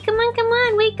 Hey, come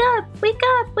on, wake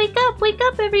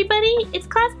up, everybody. It's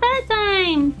class pet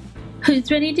time.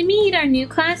 Who's ready to meet our new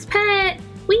class pet?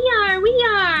 We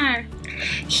are.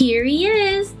 Here he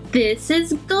is. This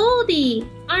is Goldie,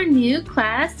 our new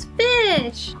class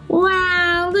fish.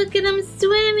 Wow, look at him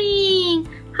swimming.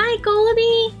 Hi,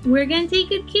 Goldie. We're gonna take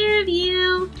good care of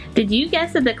you. Did you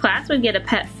guess that the class would get a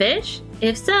pet fish?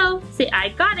 If so, say I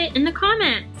got it in the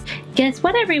comments. Guess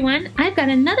what, everyone? I've got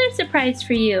another surprise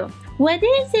for you. What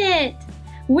is it?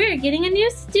 We're getting a new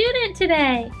student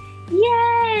today.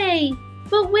 Yay!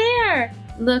 But where?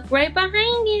 Look right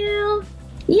behind you.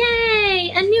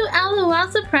 Yay! A new LOL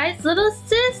surprise little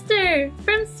sister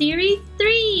from Series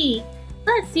 3.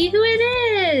 Let's see who it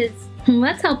is.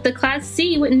 Let's help the class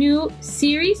see what new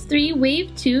Series 3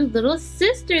 Wave 2 little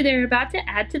sister they're about to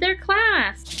add to their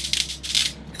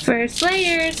class. First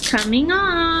layers coming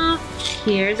off.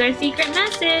 Here's our secret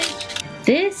message.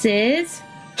 This is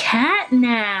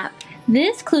catnap.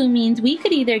 This clue means we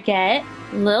could either get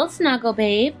Lil Snuggle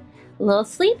Babe, Lil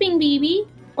Sleeping Baby,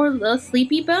 or Lil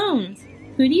Sleepy Bones.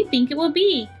 Who do you think it will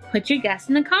be? Put your guess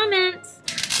in the comments.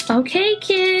 Okay,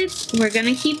 kids, we're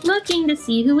gonna keep looking to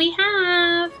see who we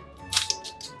have.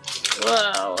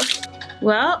 Whoa.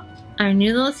 Well, our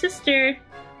new little sister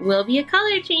will be a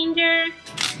color changer.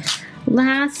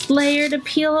 Last layer to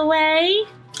peel away.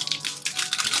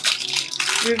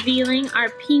 Revealing our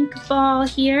pink ball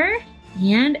here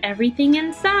and everything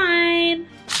inside.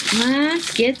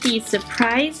 Let's get these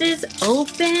surprises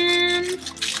open.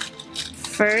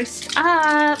 First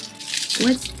up,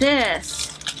 what's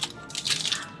this?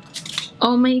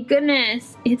 Oh my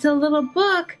goodness, it's a little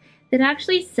book that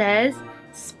actually says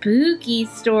spooky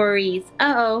stories.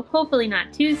 Uh-oh, hopefully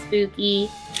not too spooky.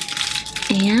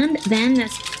 And then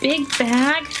this big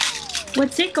bag,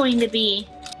 what's it going to be?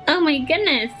 Oh my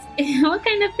goodness, what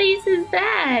kind of face is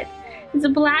that? It's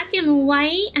black and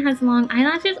white and has long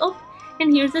eyelashes. Oh,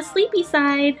 and here's the sleepy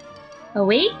side.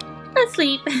 Awake,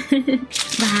 asleep.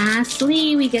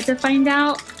 Lastly, we get to find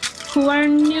out who our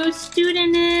new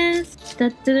student is.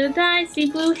 I see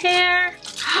blue hair.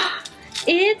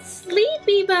 It's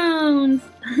Sleepy Bones.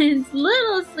 It's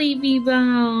little Sleepy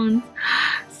Bones.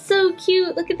 So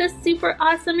cute. Look at this super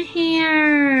awesome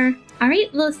hair. All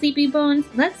right, little Sleepy Bones,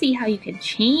 let's see how you can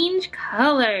change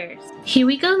colors. Here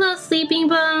we go, little Sleeping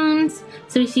Bones.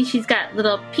 So we see she's got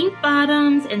little pink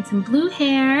bottoms and some blue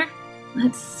hair.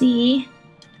 Let's see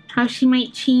how she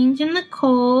might change in the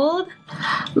cold.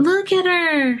 Look at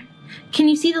her. Can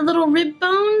you see the little rib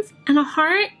bones and a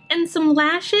heart and some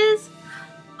lashes?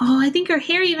 Oh, I think her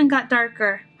hair even got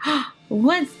darker.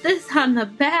 What's this on the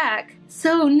back?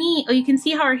 So neat. Oh, you can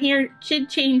see how her hair should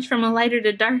change from a lighter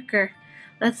to darker.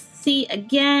 Let's see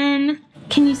again.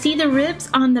 Can you see the ribs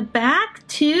on the back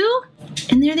too?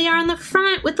 And there they are on the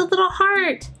front with the little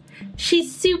heart.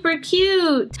 She's super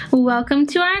cute. Welcome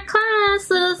to our class,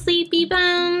 little sleepy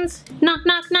bones. Knock,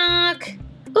 knock, knock.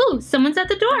 Ooh, someone's at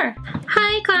the door.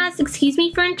 Hi, class. Excuse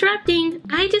me for interrupting.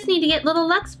 I just need to get little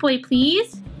Lux Boy,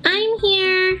 please. I'm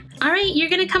here. All right, you're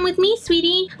gonna come with me,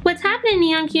 sweetie. What's happening,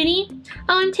 Neon Cutie?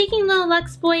 Oh, I'm taking little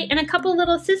Lux Boy and a couple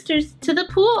little sisters to the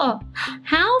pool.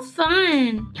 How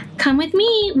fun. Come with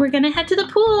me. We're gonna head to the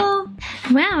pool.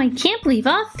 Wow, I can't believe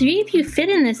all three of you fit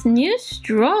in this new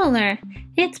stroller.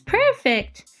 It's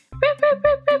perfect. Ruff, ruff,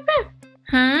 ruff, ruff, ruff.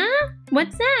 Huh?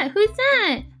 What's that? Who's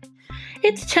that?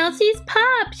 It's Chelsea's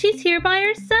pup. She's here by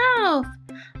herself.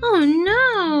 Oh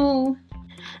no.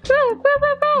 Ruff, ruff,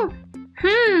 ruff, ruff.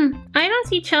 I don't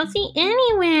see Chelsea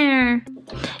anywhere.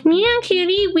 Neon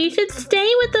Cutie, we should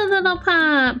stay with the little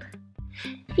pup.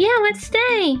 Yeah, let's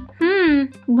stay.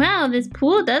 Wow, this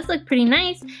pool does look pretty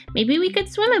nice. Maybe we could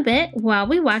swim a bit while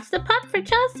we watch the pup for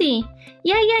Chelsea.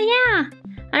 Yeah.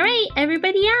 All right,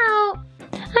 everybody out.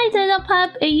 Hi, little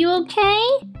pup. Are you okay?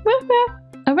 Ruff, ruff.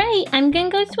 All right, I'm gonna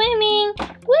go swimming.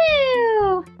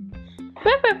 Woo!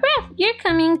 Ruff, ruff, ruff. You're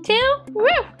coming too?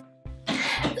 Ruff.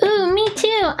 Ooh, me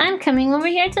too. I'm coming over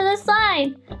here to the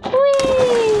slide.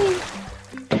 Whee!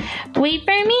 Wait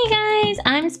for me, guys.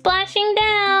 I'm splashing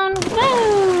down.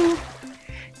 Woo!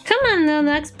 Come on, little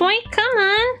Lux Boy. Come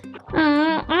on.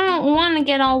 Oh, I don't want to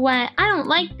get all wet. I don't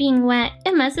like being wet.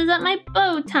 It messes up my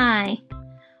bow tie.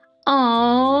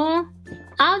 Oh,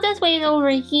 I'll just wait over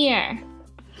here.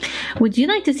 Would you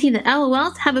like to see the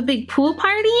LOLs have a big pool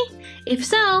party? If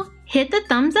so, hit the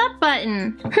thumbs up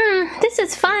button. This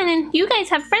is fun and you guys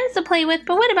have friends to play with,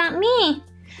 but what about me?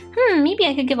 Maybe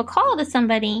I could give a call to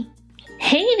somebody.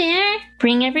 Hey there!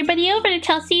 Bring everybody over to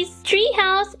Chelsea's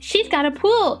treehouse. She's got a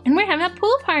pool and we're having a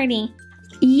pool party.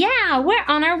 Yeah, we're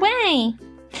on our way.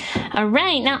 All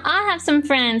right, now I'll have some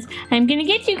friends. I'm gonna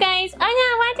get you guys.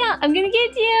 Oh no, watch out, I'm gonna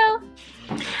get you.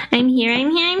 I'm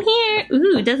here.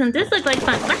 Ooh, doesn't this look like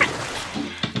fun?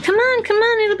 Come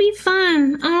on, it'll be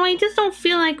fun. Oh, I just don't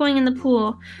feel like going in the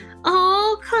pool.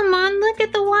 Oh, come on, look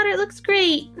at the water, it looks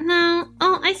great. No,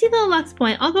 oh, I see the Lux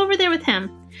Boy. I'll go over there with him.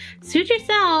 Suit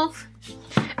yourself.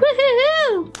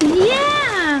 Woohoo!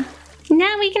 Yeah!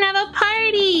 Now we can have a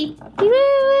party. Woo,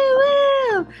 woo,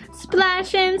 woo!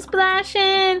 Splashing.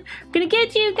 I'm gonna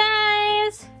get you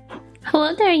guys.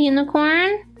 Hello there,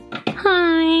 unicorn.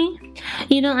 Hi.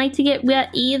 You don't like to get wet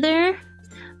either?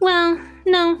 Well,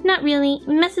 no, not really. It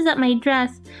messes up my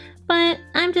dress. But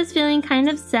I'm just feeling kind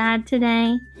of sad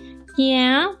today.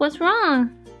 Yeah? What's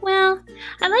wrong? Well,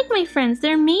 I like my friends.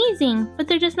 They're amazing. But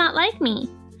they're just not like me.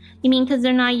 You mean because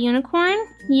they're not a unicorn?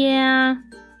 Yeah.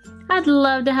 I'd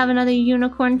love to have another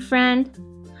unicorn friend.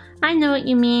 I know what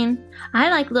you mean.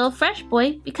 I like Little Fresh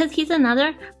Boy because he's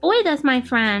another boy that's my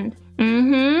friend.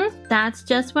 That's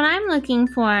just what I'm looking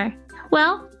for.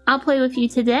 Well, I'll play with you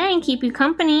today and keep you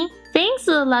company. Thanks,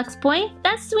 little Lux Boy.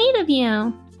 That's sweet of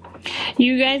you.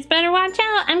 You guys better watch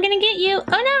out. I'm gonna get you.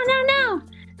 Oh, no.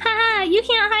 Haha, you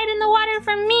can't hide in the water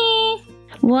from me.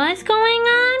 What's going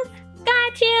on?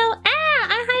 Got you. Ah,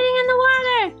 I'm hiding in the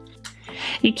water.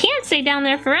 You can't stay down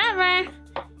there forever.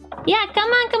 Yeah, come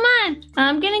on.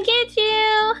 I'm gonna get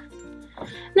you.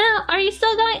 No, are you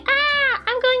still going? Ah,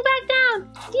 I'm going back down.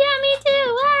 Yeah, me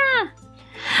too. Ah.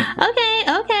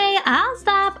 Okay, I'll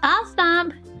stop.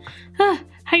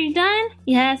 Are you done?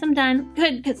 Yes, I'm done.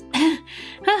 Good, because I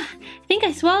think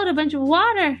I swallowed a bunch of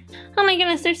water. Oh my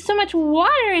goodness, there's so much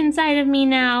water inside of me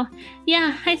now.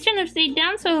 Yeah, I shouldn't have stayed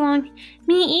down so long.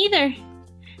 Me either.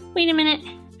 Wait a minute.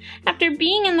 After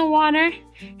being in the water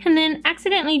and then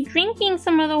accidentally drinking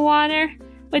some of the water,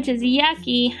 which is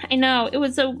yucky, I know, it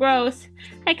was so gross.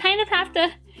 I kind of have to,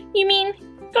 you mean,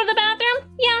 go to the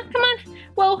bathroom? Yeah, come on.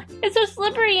 Whoa, it's so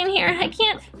slippery in here. I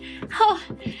can't, oh,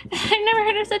 I've never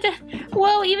heard of such a,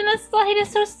 whoa, even the slide is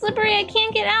so slippery. I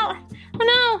can't get out. Oh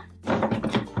no.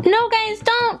 No, guys,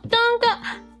 don't go.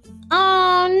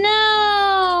 Oh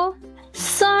no.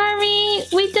 Sorry,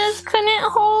 we just couldn't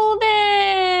hold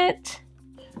it.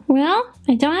 Well,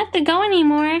 I don't have to go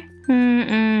anymore.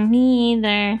 Me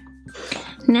either.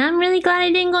 Now I'm really glad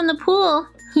I didn't go in the pool.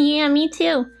 Yeah, me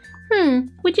too.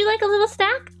 Would you like a little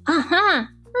snack?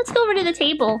 Let's go over to the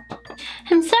table.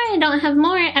 I'm sorry I don't have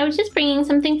more. I was just bringing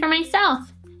something for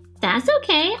myself. That's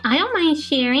okay. I don't mind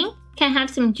sharing. Can I have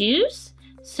some juice?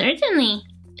 Certainly.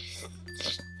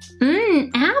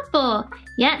 Apple.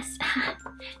 Yes.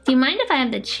 Do you mind if I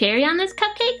have the cherry on this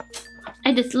cupcake?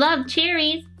 I just love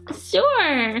cherries.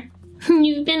 Sure.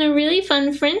 You've been a really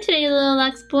fun friend today, little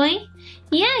Lux Boy.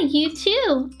 Yeah, you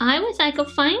too. I wish I could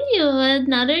find you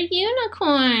another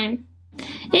unicorn.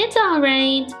 It's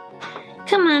alright.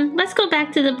 Come on, let's go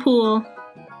back to the pool.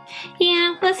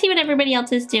 Yeah, let's see what everybody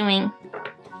else is doing.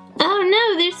 All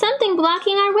no, there's something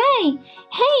blocking our way.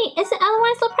 Hey, it's an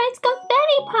LOL surprise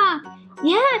confetti pop.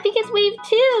 Yeah, I think it's wave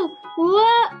 2.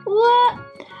 Whoa.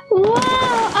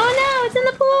 Oh no, it's in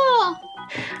the pool.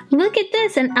 Look at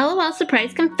this, an LOL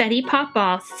surprise confetti pop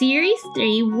ball. Series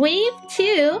 3 wave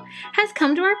 2 has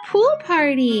come to our pool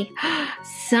party.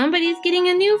 Somebody's getting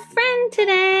a new friend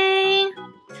today.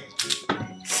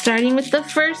 Starting with the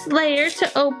first layer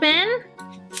to open.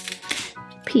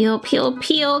 Peel,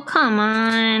 come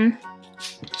on.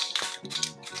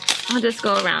 I'll just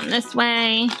go around this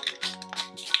way.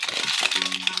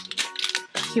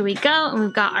 Here we go, and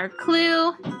we've got our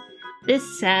clue.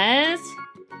 This says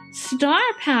star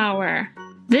power.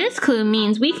 This clue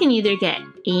means we can either get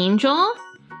angel,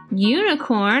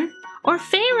 unicorn, or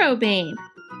pharaoh babe.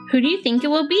 Who do you think it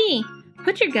will be?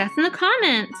 Put your guess in the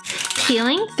comments.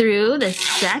 Peeling through the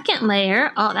second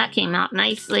layer. Oh, that came out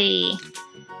nicely.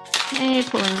 Okay,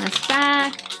 pulling this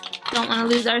back. Don't want to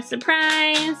lose our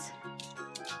surprise,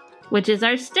 which is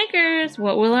our stickers.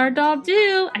 What will our doll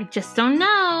do? I just don't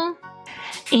know.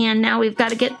 And now we've got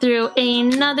to get through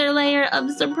another layer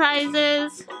of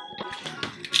surprises.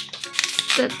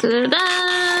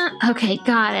 Okay,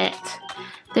 got it.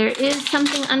 There is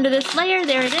something under this layer.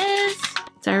 There it is.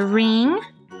 It's our ring.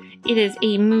 It is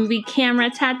a movie camera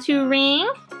tattoo ring.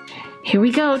 Here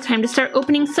we go. Time to start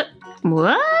opening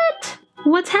What?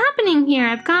 What's happening here?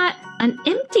 I've got an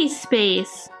empty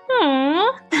space.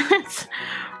 Aww, that's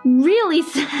really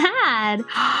sad.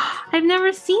 I've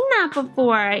never seen that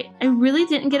before. I really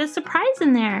didn't get a surprise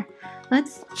in there.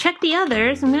 Let's check the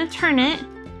others. I'm gonna turn it.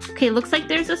 Okay, looks like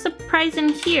there's a surprise in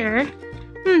here.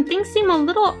 Things seem a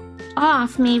little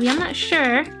off maybe, I'm not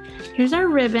sure. Here's our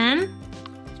ribbon.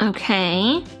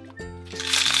 Okay.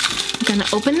 I'm gonna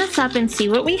open this up and see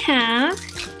what we have.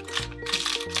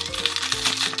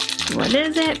 What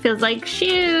is it? Feels like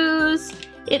shoes.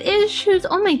 It is shoes.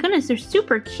 Oh my goodness, they're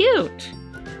super cute.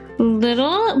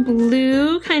 Little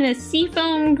blue kind of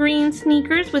seafoam green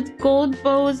sneakers with gold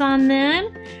bows on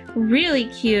them. Really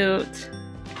cute.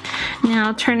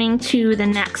 Now turning to the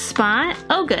next spot.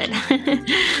 Oh good.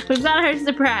 We've got our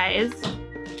surprise.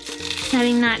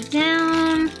 Setting that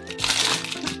down.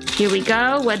 Here we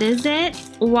go. What is it?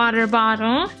 Water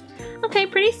bottle. Okay,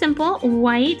 pretty simple.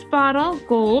 White bottle,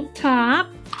 gold top.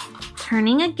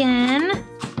 Turning again.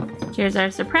 Here's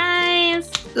our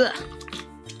surprise. Ugh.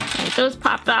 Okay, those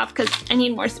popped off because I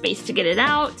need more space to get it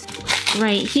out.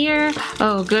 Right here.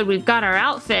 Oh good, we've got our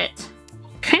outfit.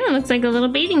 Kind of looks like a little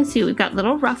bathing suit. We've got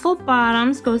little ruffled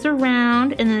bottoms, goes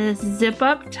around, and then this zip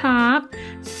up top.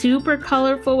 Super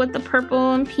colorful with the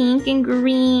purple and pink and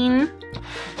green.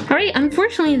 All right,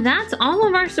 unfortunately that's all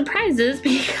of our surprises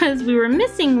because we were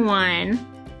missing one.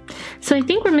 So I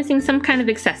think we're missing some kind of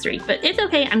accessory, but it's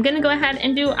okay. I'm gonna go ahead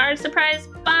and do our surprise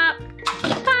pop.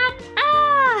 Pop!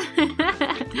 Ah!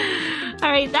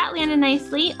 All right, that landed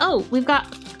nicely. Oh, we've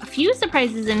got a few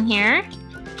surprises in here.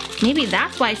 Maybe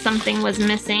that's why something was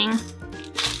missing.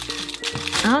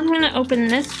 I'm gonna open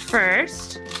this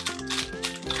first.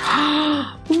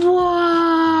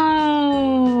 Whoa!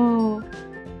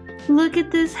 Look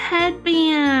at this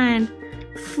headband.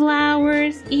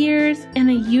 Flowers, ears,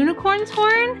 and a unicorn's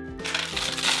horn?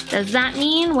 Does that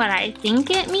mean what I think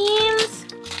it means?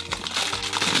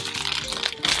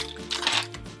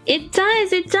 It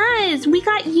does, it does. We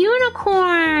got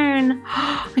unicorn.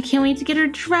 I can't wait to get her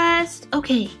dressed.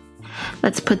 Okay,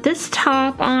 let's put this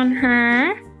top on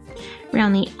her.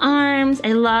 Around the arms.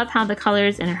 I love how the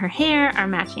colors in her hair are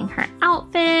matching her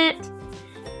outfit.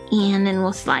 And then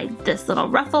we'll slide this little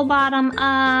ruffle bottom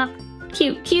up.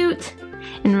 Cute, cute.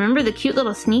 And remember the cute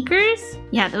little sneakers?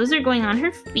 Yeah, those are going on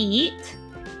her feet.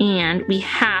 And we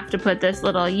have to put this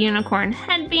little unicorn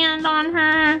headband on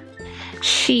her.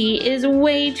 She is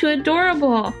way too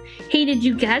adorable. Hey, did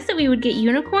you guess that we would get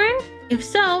unicorn? If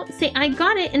so, say I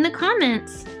got it in the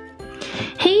comments.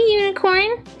 Hey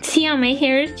unicorn, see how my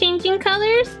hair is changing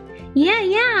colors?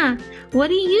 Yeah. What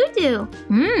do you do?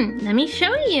 Let me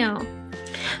show you.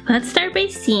 Let's start by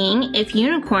seeing if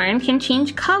unicorn can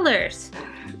change colors.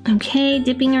 Okay,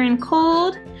 dipping her in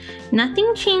cold.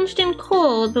 Nothing changed in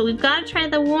cold, but we've got to try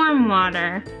the warm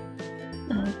water.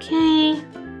 Okay.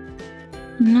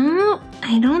 No,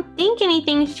 I don't think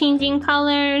anything's changing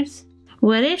colors.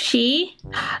 What is she?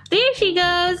 There she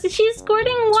goes. She's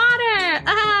squirting water.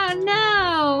 Oh,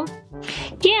 no.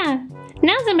 Yeah.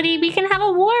 Now somebody we can have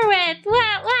a war with.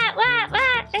 What?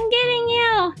 I'm getting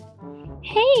you.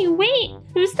 Hey, wait.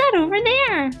 Who's that over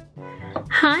there?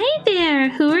 Hi there.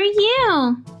 Who are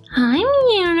you? I'm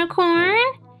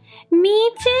Unicorn.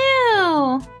 Me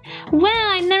too. Wow,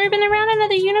 I've never been around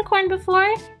another unicorn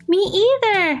before. Me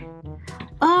either.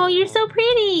 Oh, you're so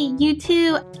pretty. You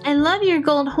too. I love your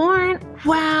gold horn.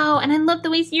 Wow, and I love the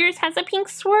way yours has a pink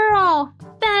swirl.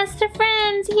 Best of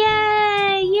friends,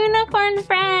 yay! Unicorn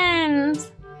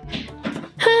friends.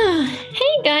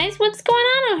 Hey guys, what's going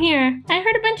on out here? I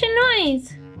heard a bunch of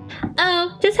noise.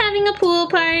 Oh, just having a pool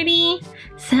party.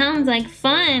 Sounds like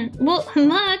fun. Well,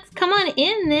 Lux, come on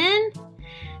in then.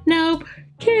 Nope,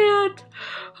 can't.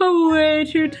 I'm way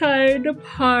too tired to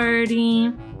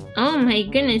party. Oh my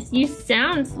goodness, you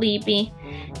sound sleepy.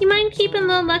 You mind keeping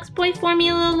little Lux boy for me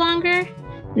a little longer?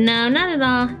 No, not at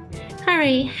all.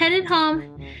 Alright, headed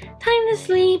home. Time to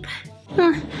sleep.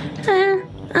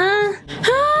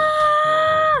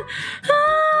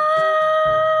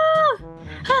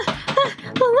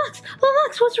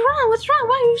 Lux, what's wrong? What's wrong?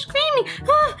 Why are you screaming?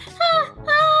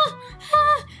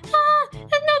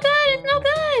 It's no good, it's no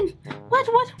good. What?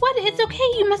 It's okay,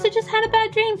 you must have just had a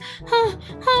bad dream.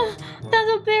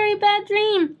 That's a very bad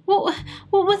dream. What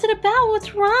was it about?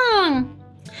 What's wrong?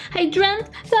 I dreamt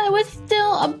that I was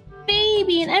still a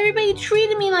baby and everybody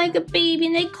treated me like a baby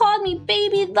and they called me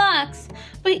Baby Lux.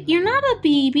 But you're not a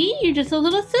baby, you're just a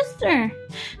little sister.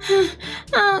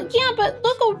 Yeah, but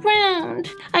look around.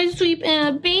 I sleep in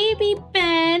a baby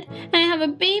bed, and I have a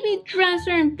baby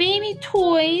dresser and baby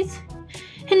toys.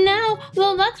 And now,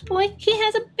 little Lux Boy, he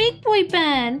has a big boy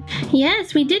bed.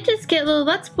 Yes, we did just get little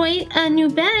Lux Boy a new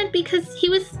bed because he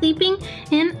was sleeping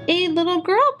in a little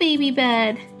girl baby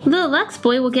bed. Little Lux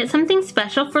Boy will get something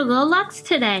special for little Lux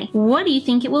today. What do you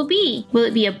think it will be? Will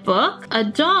it be a book, a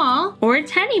doll, or a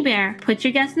teddy bear? Put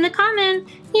your guess in the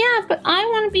comments. Yeah, but I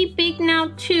want to be big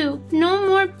now too. No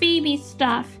more baby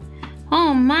stuff.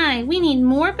 Oh my, we need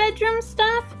more bedroom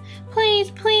stuff?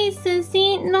 Please, please,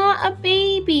 Sissy, not a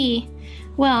baby.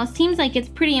 Well, seems like it's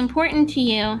pretty important to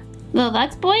you. Little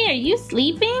Lux Boy, are you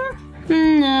sleeping?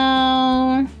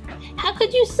 No. How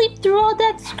could you sleep through all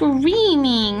that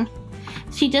screaming?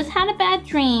 She just had a bad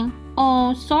dream.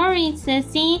 Oh, sorry,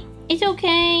 Sissy. It's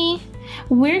okay.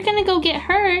 We're gonna go get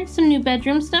her some new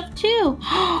bedroom stuff too.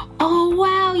 Oh,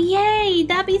 wow, yay.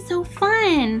 That'd be so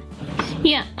fun.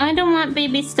 Yeah, I don't want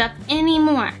baby stuff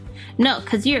anymore. No,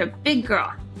 because you're a big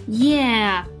girl.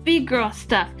 Yeah, big girl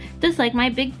stuff. Just like my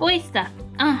big boy stuff.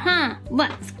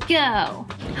 Let's go.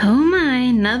 Oh my,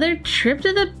 another trip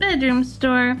to the bedroom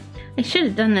store. I should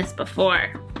have done this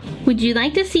before. Would you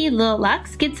like to see Lil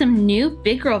Lux get some new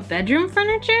big girl bedroom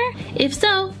furniture? If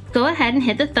so, go ahead and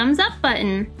hit the thumbs up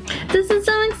button. This is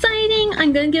so exciting.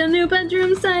 I'm gonna get a new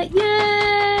bedroom set.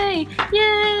 Yay!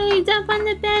 Yay! Jump on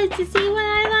the bed to see what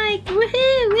I like.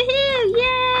 Woohoo! Woohoo!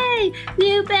 Yay!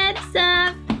 New bed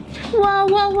stuff.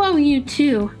 Whoa, you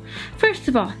two. First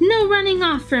of all, no running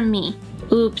off from me.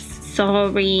 Oops,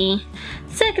 sorry.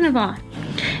 Second of all,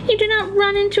 you do not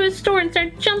run into a store and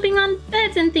start jumping on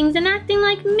beds and things and acting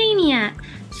like maniac.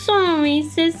 Sorry,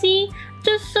 Sissy.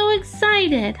 Just so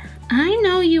excited. I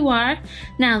know you are.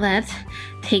 Now let's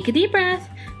take a deep breath.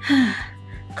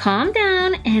 Calm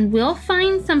down and we'll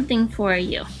find something for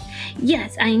you.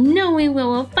 Yes, I know we will.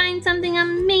 We'll find something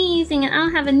amazing and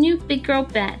I'll have a new big girl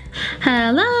bed.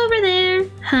 Hello over there.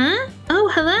 Huh? Oh,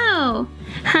 hello.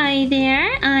 Hi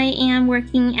there. I am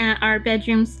working at our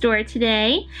bedroom store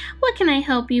today. What can I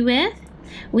help you with?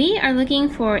 We are looking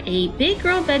for a big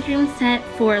girl bedroom set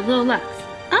for little Lux.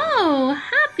 Oh,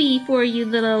 happy for you,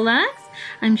 little Lux.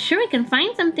 I'm sure we can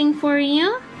find something for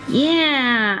you.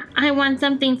 Yeah, I want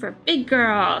something for big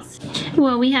girls.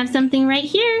 Well, we have something right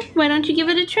here. Why don't you give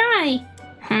it a try?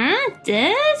 Huh?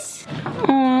 This?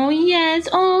 Oh, yes.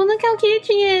 Oh, look how cute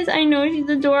she is. I know she's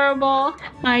adorable.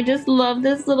 I just love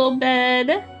this little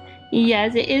bed.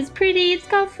 Yes, it is pretty. It's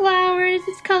got flowers.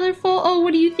 It's colorful. Oh,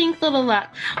 what do you think, little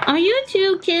Lux? Are you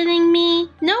two kidding me?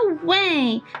 No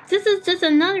way. This is just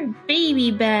another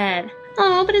baby bed.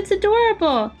 Oh, but it's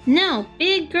adorable. No,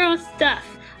 big girl stuff.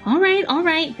 All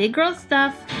right, big girl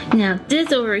stuff. Now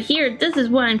this over here, this is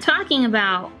what I'm talking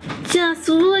about. Just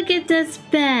look at this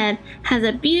bed. Has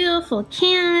a beautiful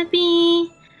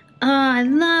canopy. Oh, I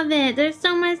love it. There's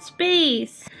so much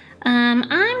space. I'm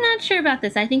not sure about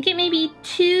this. I think it may be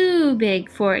too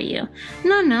big for you.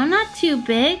 No, not too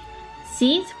big.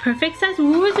 See, it's perfect size.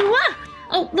 What?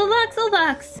 Oh, the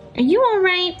Lux. Are you all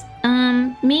right?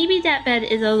 Maybe that bed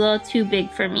is a little too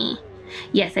big for me.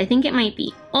 Yes, I think it might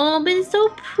be. Oh, but it's so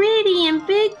pretty and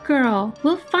big, girl.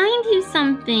 We'll find you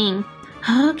something.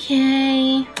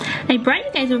 Okay. I brought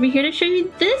you guys over here to show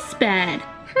you this bed.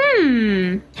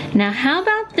 Now how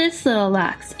about this, little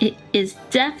Lux? It is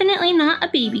definitely not a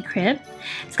baby crib.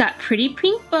 It's got pretty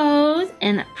pink bows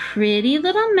and a pretty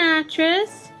little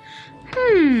mattress.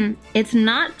 It's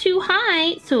not too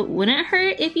high, so it wouldn't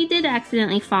hurt if you did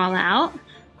accidentally fall out.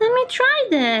 Let me try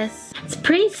this. It's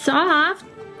pretty soft.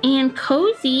 and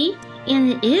cozy,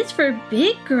 and it is for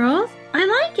big girls. I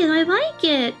like it, I like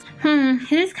it.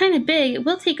 It is kind of big. It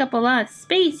will take up a lot of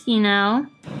space, you know.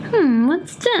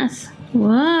 What's this?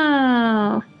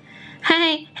 Whoa.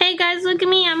 Hey guys, look at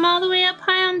me. I'm all the way up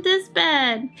high on this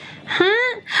bed.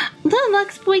 Huh? Little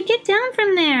Lux boy, get down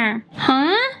from there.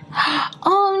 Huh?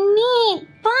 Oh, neat.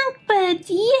 Bunk beds,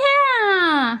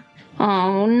 yeah.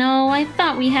 Oh no, I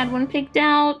thought we had one picked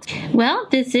out. Well,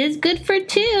 this is good for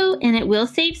 2, and it will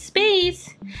save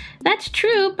space. That's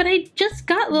true, but I just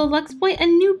got Little Lux boy a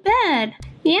new bed.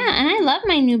 Yeah, and I love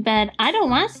my new bed. I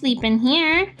don't want to sleep in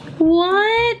here.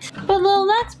 What? But Little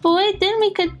Lux boy, then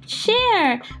we could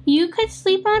share. You could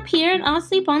sleep up here and I'll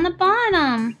sleep on the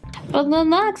bottom. But Little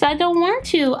Lux, I don't want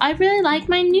to. I really like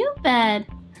my new bed.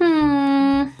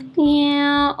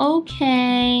 Yeah,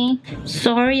 okay.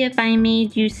 Sorry if I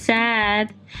made you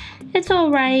sad. It's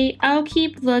alright. I'll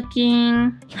keep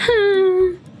looking.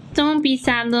 Don't be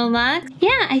sad, Little Lux.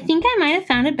 Yeah, I think I might have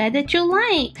found a bed that you'll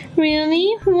like.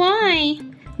 Really? Why?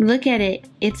 Look at it.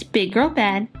 It's big girl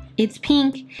bed. It's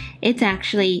pink. It's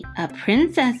actually a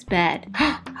princess bed.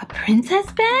 A princess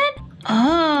bed?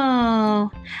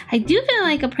 Oh, I do feel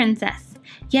like a princess.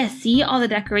 Yes, see all the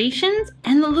decorations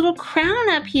and the little crown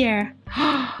up here.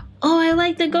 Oh, I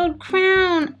like the gold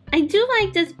crown. I do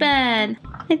like this bed.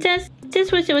 I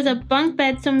just wish it was a bunk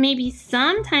bed so maybe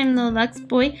sometime Little Lux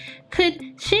boy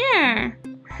could share.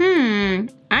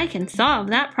 I can solve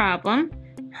that problem.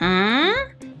 Huh?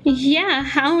 Yeah,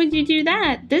 how would you do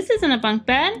that? This isn't a bunk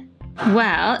bed.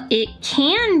 Well, it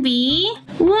can be.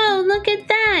 Whoa, look at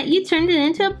that. You turned it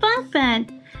into a bunk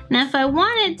bed. Now if I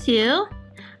wanted to,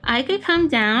 I could come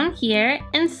down here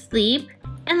and sleep,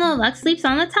 and Little Lux sleeps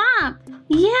on the top.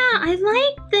 Yeah, I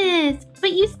like this.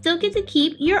 But you still get to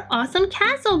keep your awesome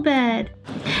castle bed.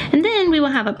 And then we will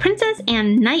have a princess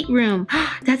and knight room.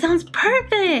 That sounds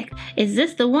perfect. Is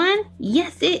this the one?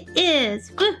 Yes, it is.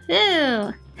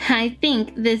 Woohoo! I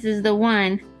think this is the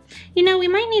one. You know, we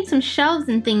might need some shelves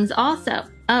and things also.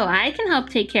 Oh, I can help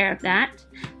take care of that.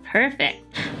 Perfect.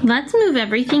 Let's move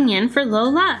everything in for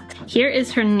Little Lux. Here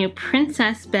is her new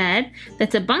princess bed.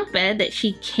 That's a bunk bed that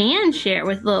she can share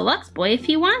with Little Lux boy if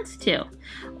he wants to.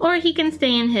 Or he can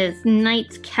stay in his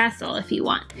knight's castle if he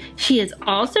wants. She is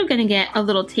also going to get a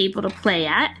little table to play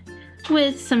at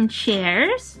with some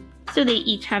chairs. So they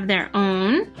each have their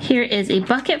own. Here is a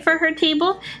bucket for her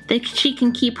table that she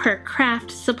can keep her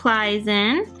craft supplies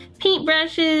in.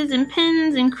 Paintbrushes and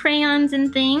pens and crayons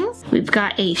and things. We've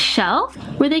got a shelf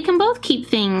where they can both keep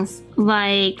things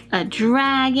like a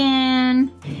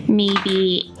dragon,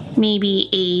 maybe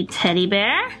a teddy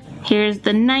bear. Here's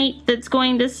the knight that's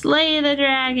going to slay the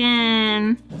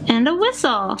dragon. And a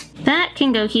whistle. That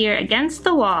can go here against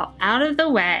the wall, out of the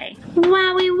way.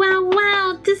 Wowie, wow,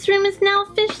 wow. This room is now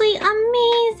officially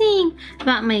amazing. I've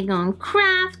got my own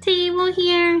craft table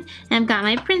here. I've got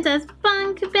my princess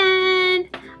bunk bed.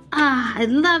 Ah, I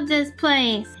love this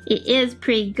place. It is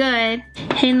pretty good.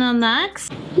 Hey, Little Lux?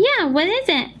 Yeah, what is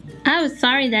it? I was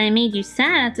sorry that I made you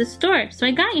sad at the store, so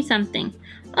I got you something.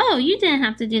 Oh, you didn't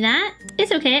have to do that.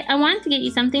 It's okay, I wanted to get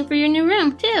you something for your new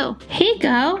room, too. Here you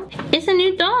go. It's a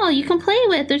new doll you can play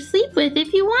with or sleep with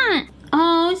if you want.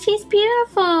 Oh, she's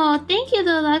beautiful. Thank you,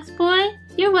 Little Lux boy.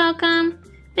 You're welcome.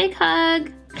 Big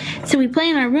hug. So we play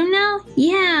in our room now?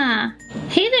 Yeah.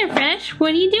 Hey there, Fresh.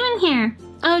 What are you doing here?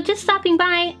 Oh, just stopping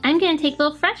by. I'm gonna take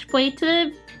Little Fresh boy to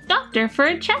the doctor for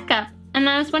a checkup. And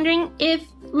I was wondering if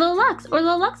Little Lux or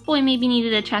Little Lux boy maybe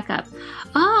needed a checkup.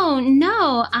 Oh,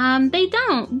 no, they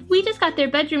don't. We just got their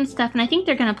bedroom stuff and I think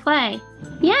they're gonna play.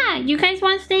 Yeah, you guys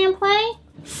wanna stay and play?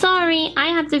 Sorry, I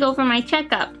have to go for my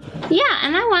checkup. Yeah,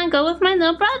 and I wanna go with my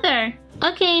little brother.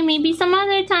 Okay, maybe some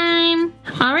other time.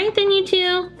 All right then, you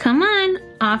two. Come on,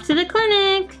 off to the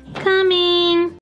clinic. Coming.